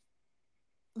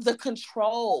the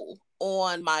control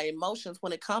on my emotions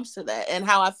when it comes to that and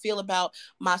how I feel about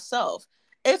myself.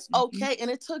 It's Hmm. okay, and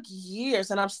it took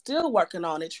years, and I'm still working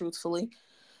on it, truthfully,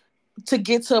 to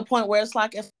get to a point where it's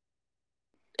like,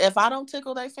 if I don't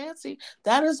tickle their fancy,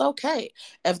 that is okay.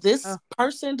 If this Oh,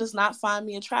 person does not find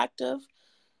me attractive,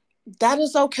 that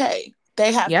is okay.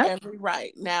 They have yep. every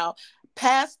right. Now,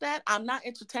 past that, I'm not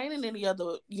entertaining any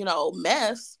other,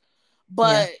 mess,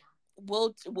 Yeah. but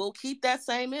we'll keep that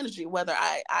same energy, whether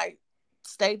I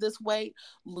stay this weight,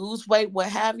 lose weight, what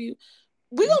have you.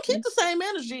 We're gonna keep Hmm. the same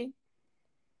energy,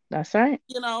 That's right.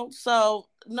 So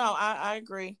no, I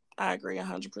agree. I agree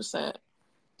 100%.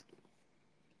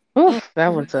 Oof, that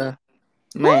was Mm-hmm. a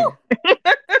man. Woo!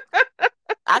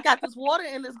 I got this water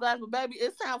in this glass, but baby,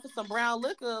 it's time for some brown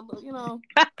liquor, a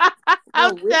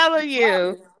I'm little whiskey, telling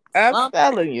you. something. I'm Something.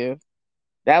 telling you.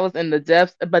 That was in the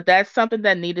depths, but that's something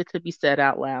that needed to be said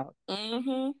out loud.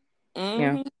 Mm-hmm.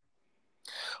 Yeah. Mm-hmm.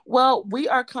 Well, we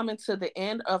are coming to the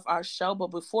end of our show, but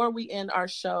before we end our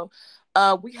show,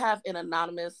 we have an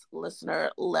anonymous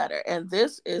listener letter, and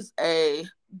this is a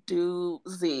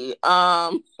doozy.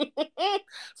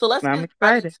 So let's I'm get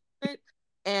right into excited. it,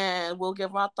 and we'll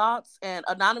give our thoughts. And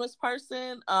anonymous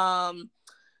person,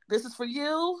 this is for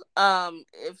you.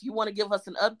 If you want to give us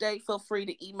an update, feel free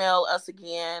to email us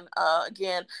again.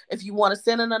 Again, if you want to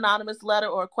send an anonymous letter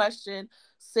or a question,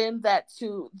 send that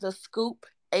to the scoop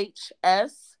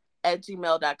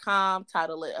hs@gmail.com.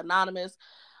 Title it anonymous.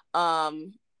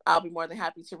 Um, I'll be more than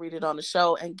happy to read it on the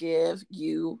show and give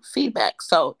you feedback.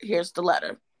 So here's the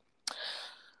letter.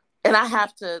 And I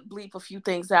have to bleep a few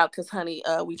things out because, honey,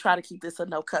 we try to keep this a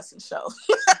no cussing show.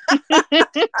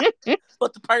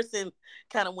 But the person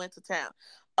kind of went to town.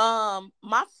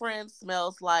 My friend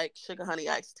smells like sugar honey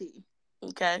iced tea.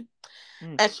 Okay.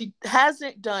 Mm. And she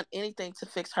hasn't done anything to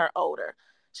fix her odor.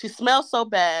 She smells so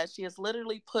bad, she has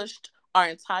literally pushed our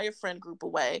entire friend group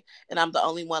away, and I'm the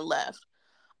only one left.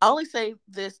 I only say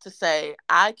this to say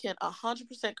I can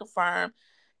 100% confirm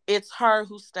it's her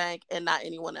who stank and not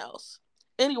anyone else.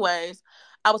 Anyways,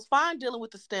 I was fine dealing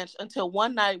with the stench until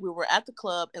one night we were at the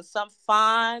club and some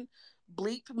fine,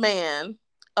 bleep man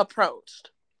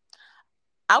approached.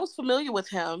 I was familiar with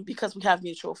him because we have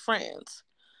mutual friends.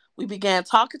 We began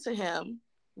talking to him.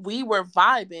 We were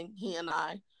vibing, he and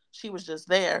I. She was just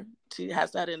there. She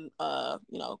has that in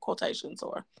quotations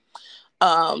or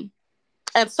um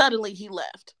and suddenly he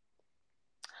left.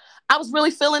 I was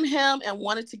really feeling him and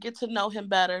wanted to get to know him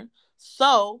better.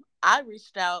 So I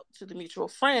reached out to the mutual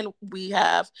friend we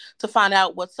have to find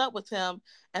out what's up with him.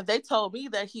 And they told me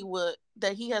that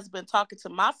he has been talking to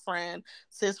my friend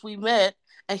since we met.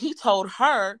 And he told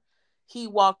her he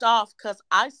walked off because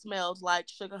I smelled like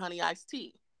sugar honey iced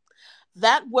tea.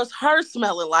 That was her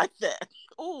smelling like that.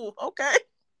 Ooh, okay.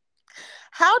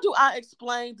 How do I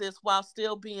explain this while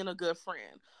still being a good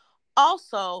friend?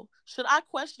 Also, should I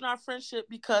question our friendship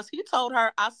because he told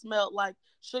her I smelled like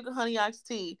sugar honey iced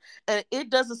tea, and it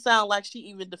doesn't sound like she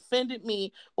even defended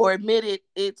me or admitted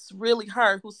it's really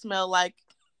her who smelled like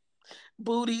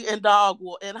booty and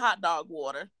and hot dog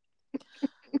water.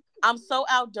 I'm so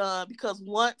outdone because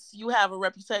once you have a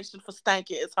reputation for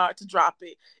stanking, it's hard to drop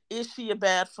it. Is she a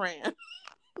bad friend?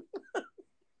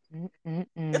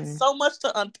 It's Mm-mm-mm. so much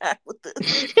to unpack with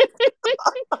this.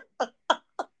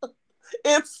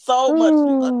 It's so much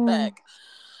to Ooh. unpack.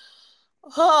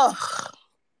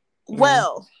 Yeah.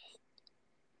 Well,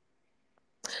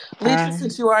 Leisha, Um,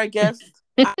 since you are a guest,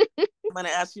 I'm going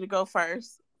to ask you to go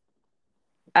first.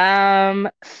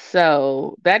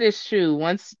 so that is true.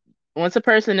 Once a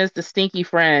person is the stinky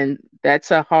friend,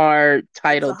 that's a hard It's a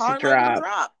title to hard label to drop.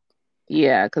 drop.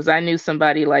 Yeah, because I knew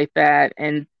somebody like that,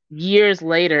 and years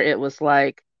later, it was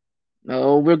like,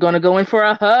 "Oh, we're gonna go in for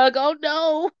a hug. Oh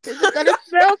no, is it gonna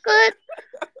smell good?"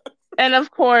 And of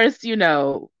course,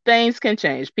 things can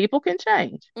change. People can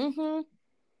change, Mm-hmm.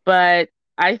 but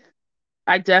I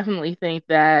I definitely think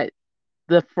that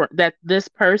that this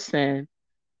person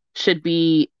should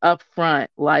be upfront.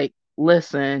 Like,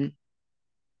 listen,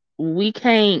 we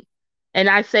can't. And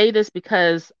I say this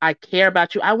because I care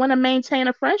about you. I want to maintain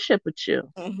a friendship with you.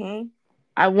 Mm-hmm.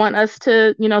 I want us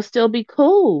to, still be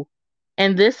cool.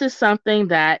 And this is something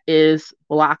that is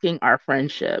blocking our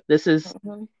friendship. This is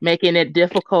Mm-hmm. making it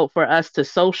difficult for us to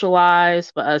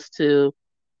socialize, for us to,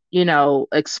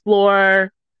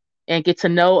 explore and get to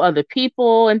know other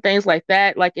people and things like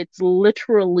that. Like, it's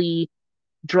literally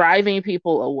driving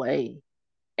people away.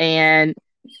 And,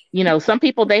 some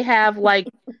people, they have like,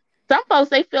 some folks,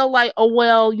 they feel like, oh,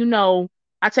 well,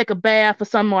 I take a bath or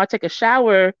something, or I take a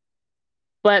shower,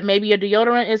 but maybe your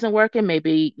deodorant isn't working.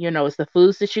 Maybe, it's the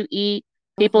foods that you eat.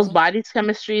 People's Mm-hmm. body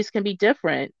chemistries can be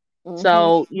different. Mm-hmm.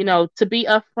 So, to be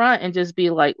upfront and just be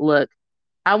like, look,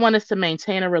 I want us to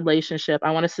maintain a relationship.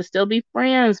 I want us to still be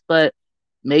friends, but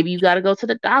maybe you got to go to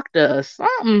the doctor or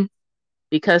something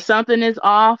because something is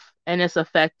off and it's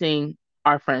affecting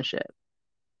our friendship.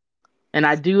 And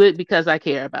I do it because I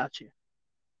care about you.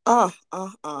 Uh, uh,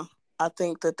 uh. I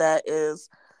think that is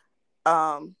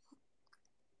um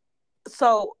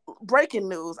so breaking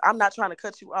news. I'm not trying to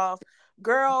cut you off.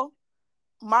 Girl,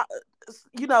 my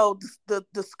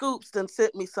the scoops then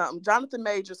sent me something. Jonathan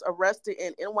Majors arrested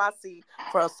in NYC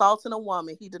for assaulting a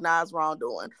woman he denies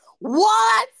wrongdoing.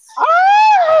 What?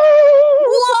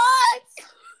 Oh, What?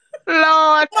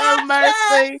 Lord My have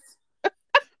mercy. chest.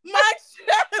 My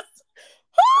chest.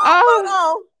 Oh, Hold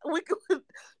on. We could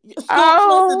scoops, listen,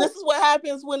 oh, this is what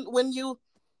happens when you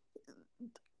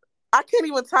I can't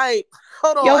even type.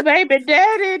 Hold your on. baby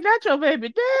daddy, not your baby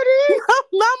daddy.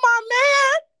 Not my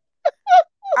man.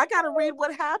 I gotta read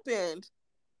what happened.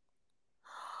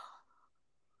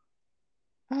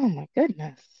 Oh my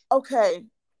goodness. Okay.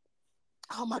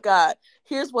 Oh my God.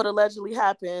 Here's what allegedly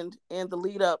happened in the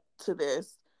lead up to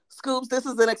this. Scoops, this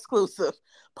is an exclusive.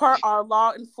 Per our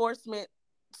law enforcement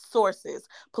sources,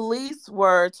 police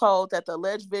were told that the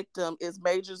alleged victim is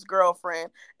Major's girlfriend,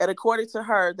 and according to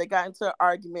her, they got into an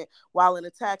argument while in a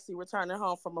taxi returning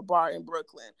home from a bar in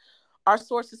Brooklyn. Our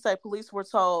sources say police were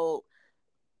told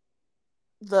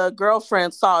the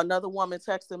girlfriend saw another woman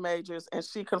texting Majors and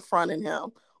she confronted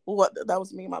him. What that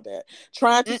was me, my bad.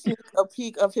 Trying to Mm. sneak a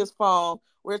peek of his phone.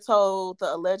 We're told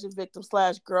the alleged victim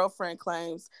slash girlfriend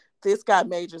claims this got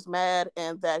Majors mad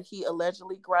and that he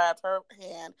allegedly grabbed her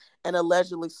hand and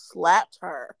allegedly slapped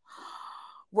her.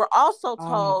 We're also Oh my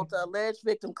told goodness. the alleged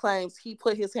victim claims he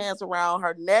put his hands around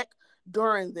her neck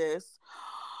during this.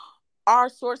 Our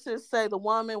sources say the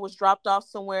woman was dropped off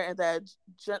somewhere and that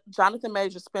Jonathan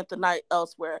Major spent the night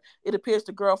elsewhere. It appears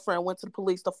the girlfriend went to the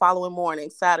police the following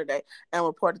morning, Saturday, and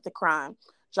reported the crime.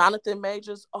 Jonathan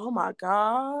Majors, oh my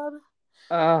God.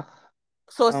 Oh,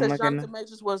 So it oh says my goodness. Jonathan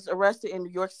Majors was arrested in New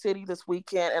York City this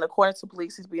weekend, and according to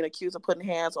police, he's being accused of putting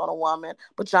hands on a woman.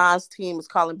 But John's team is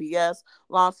calling BS.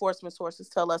 Law enforcement sources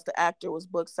tell us the actor was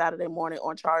booked Saturday morning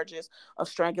on charges of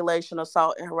strangulation,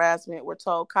 assault, and harassment. We're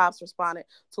told cops responded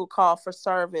to a call for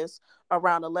service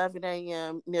around 11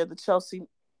 a.m. near the Chelsea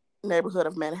neighborhood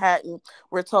of Manhattan.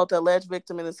 We're told the alleged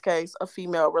victim in this case, a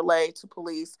female, relayed to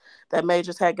police that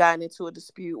Majors had gotten into a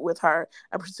dispute with her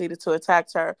and proceeded to attack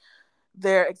her.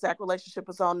 Their exact relationship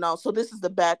is unknown. So this is the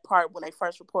bad part when they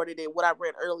first reported it. What I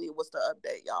read earlier was the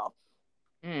update, y'all.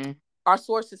 Mm. Our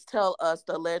sources tell us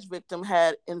the alleged victim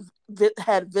had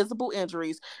visible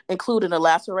injuries, including a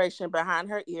laceration behind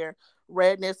her ear,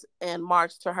 redness, and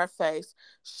marks to her face.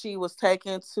 She was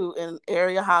taken to an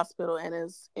area hospital and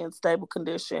is in stable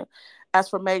condition. As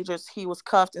for Majors, he was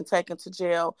cuffed and taken to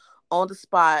jail on the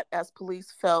spot as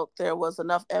police felt there was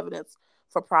enough evidence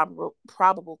for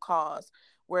probable cause.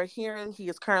 We're hearing he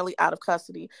is currently out of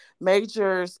custody.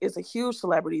 Majors is a huge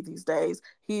celebrity these days.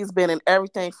 He's been in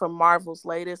everything from Marvel's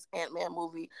latest Ant-Man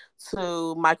movie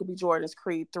to Michael B. Jordan's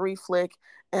Creed 3 flick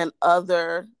and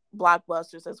other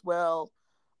blockbusters as well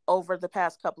over the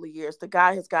past couple of years. The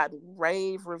guy has gotten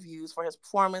rave reviews for his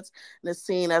performance and is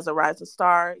seen as a rising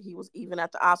star. He was even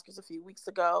at the Oscars a few weeks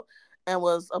ago and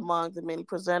was among the many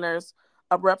presenters.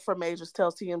 A rep for Majors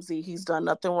tells TMZ he's done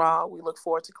nothing wrong. We look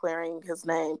forward to clearing his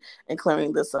name and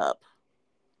clearing this up.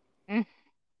 Mm.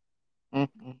 Mm.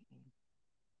 Mm.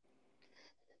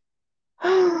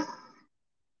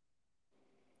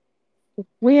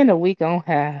 When are we gonna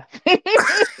have?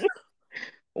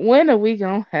 When are we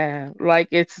gonna have? Like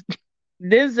it's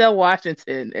Denzel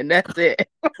Washington, and that's it.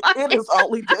 It is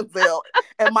only Denzel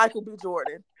and Michael B.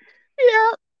 Jordan.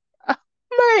 Yeah,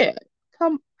 man.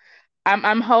 Come,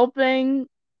 I'm hoping,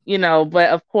 but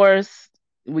of course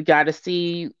we got to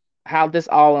see how this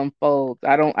all unfolds.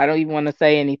 I don't even want to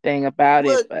say anything about it,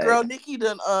 Look, but girl, Nikki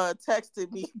done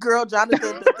texted me. Girl,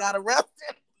 Jonathan done got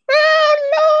arrested.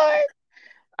 oh Lord.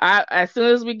 As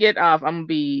soon as we get off, I'm gonna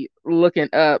be looking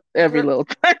up every Girl, little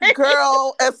thing.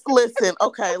 listen,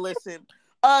 okay, listen.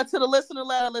 To the listener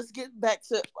letter, let's get back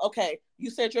to okay. You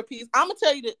said your piece. I'm gonna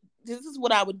tell you that this is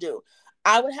what I would do.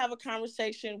 I would have a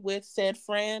conversation with said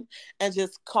friend and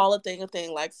just call a thing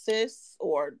like sis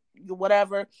or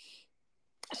whatever.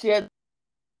 She had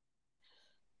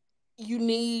you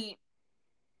need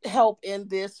help in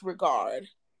this regard.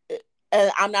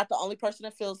 And I'm not the only person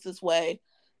that feels this way.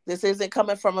 This isn't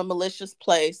coming from a malicious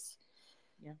place.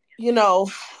 Yeah. You know,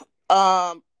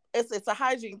 um, it's a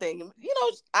hygiene thing.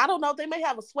 I don't know. They may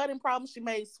have a sweating problem. She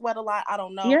may sweat a lot. I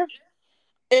don't know. Yeah.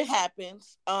 It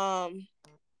happens.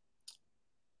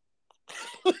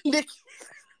 Nikki,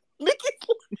 Nikki,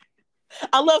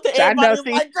 I love that I everybody know. is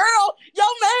See, like, "Girl, yo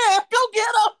man, go get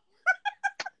him."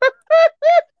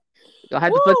 gonna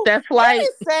have to book Woo! that It flight, is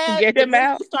sad get the him minute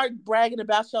out. you start bragging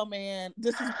about your man.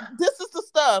 This is the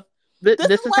stuff. This is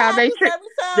This is what how they happens treat. every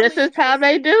time, This is how Leatrice.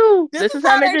 they do. This This is is how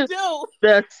how they they do. do.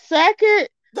 The second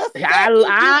The second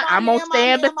you my I'm gonna man, my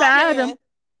stand man, my beside him. man,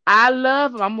 I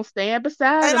love him. I'm gonna stand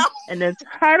beside and him I'm and then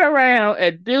turn around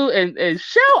and do and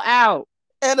show out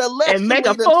and and make a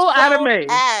allegedly the fool out of show me.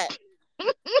 at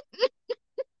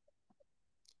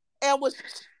and was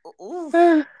oof,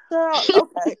 girl.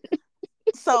 Okay,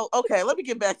 so okay, let me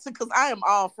get back to because I am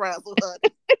all frazzled,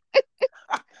 honey.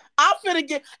 I'm finna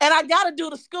get and I gotta do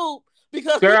the scoop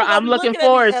because Girl, people gonna I'm be looking looking at me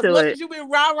forward as to much it. as you've been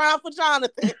round for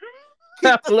Jonathan.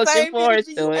 I'm Keep the looking same forward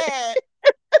energy you to it. had.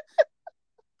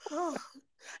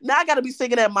 Now I gotta be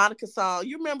singing that Monica song.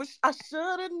 You remember? I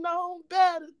should have known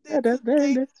better than to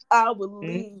think I would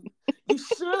leave. You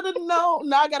should have known.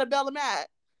 Now I gotta bail him out.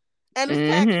 And it's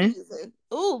tax Mm-hmm. season.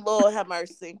 Ooh, Lord have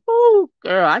mercy. Oh,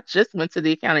 girl, I just went to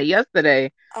the accountant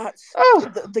yesterday. Uh,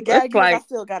 Oh, the it's gag is I like,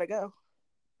 still gotta go.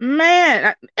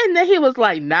 man, and then he was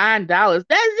like $9.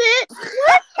 That's it?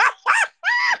 What?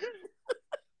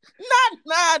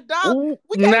 Not $9. Ooh,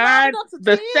 We can't round nine. it up to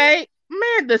The 10. state,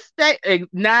 man, the state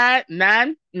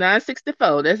nine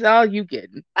 64. That's all you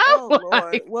getting. Oh I'm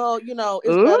Lord. like, Well,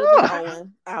 it's better than ooh,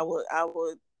 Owen. I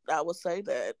would say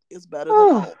that it's better than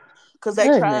oh, Owen. Because they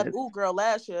tried, goodness. ooh girl,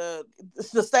 last year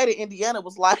the state of Indiana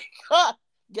was like, huh,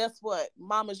 guess what?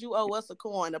 Mamas, you owe us a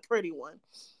coin, a pretty one.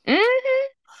 Mm-hmm.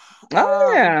 Oh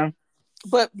Um, yeah,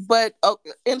 but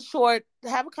in short,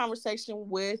 have a conversation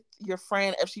with your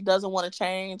friend if she doesn't want to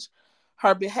change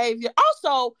her behavior.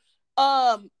 Also,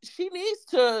 she needs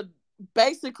to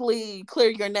basically clear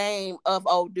your name of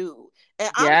old dude.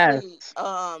 And yes, honestly,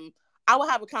 I would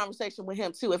have a conversation with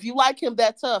him too. If you like him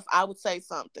that tough, I would say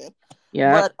something.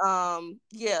 yep, But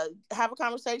yeah, have a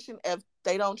conversation. If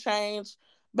they don't change,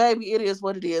 baby, it is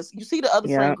what it is. You see the other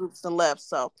friend yep, groups and left,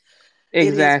 so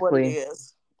it is what it exactly.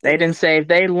 is. They It didn't is. save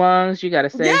their lungs. You got to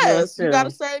save yours Yes, you got to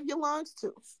too. save your lungs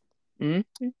too.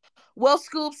 Mm-hmm. Well,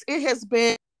 Scoops, it has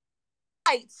been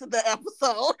right to the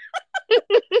episode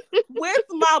with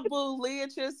my boo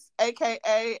Leatrice,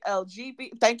 aka Eljeepi.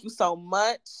 Thank you so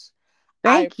much.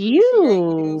 I Thank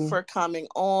appreciate you you. for coming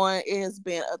on. It has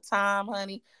been a time,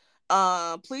 honey.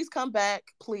 Please come back,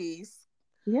 please.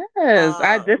 Yes,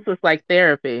 I this Um, was like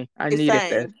therapy. I it's needed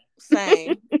this.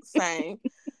 same.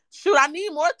 Shoot, I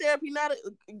need more therapy now,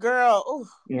 girl.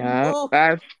 Yeah, Ooh, we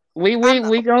I we know.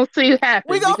 we gonna see what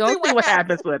We happens. We gonna gonna see see what what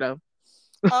happens happens. with them.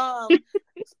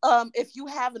 Um, if you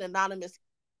have an anonymous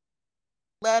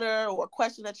letter or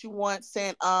question that you want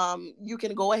sent, you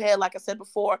can go ahead. Like I said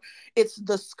before, it's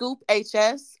the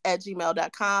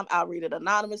scoophs@gmail.com. I'll read it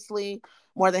anonymously.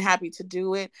 More than happy to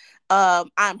do it.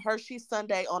 I'm Hershey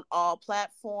Sunday on all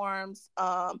platforms.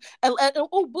 And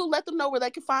oh, boo, let them know where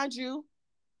they can find you.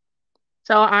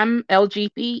 So I'm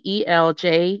LGP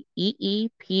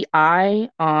ELJEEPI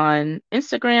on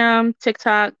Instagram,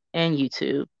 TikTok, and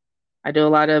YouTube. I do a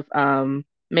lot of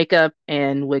makeup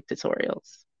and wig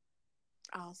tutorials.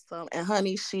 Awesome. And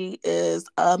honey, she is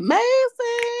amazing.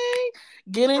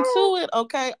 Get into it,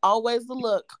 okay? Always the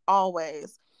look,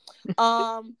 always.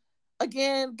 Um,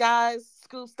 again, guys,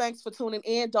 Scoops, thanks for tuning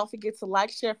in. Don't forget to like,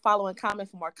 share, follow, and comment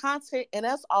for more content. And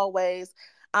as always,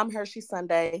 I'm Hershey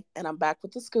Sunday, and I'm back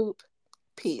with the scoop.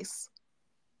 Peace.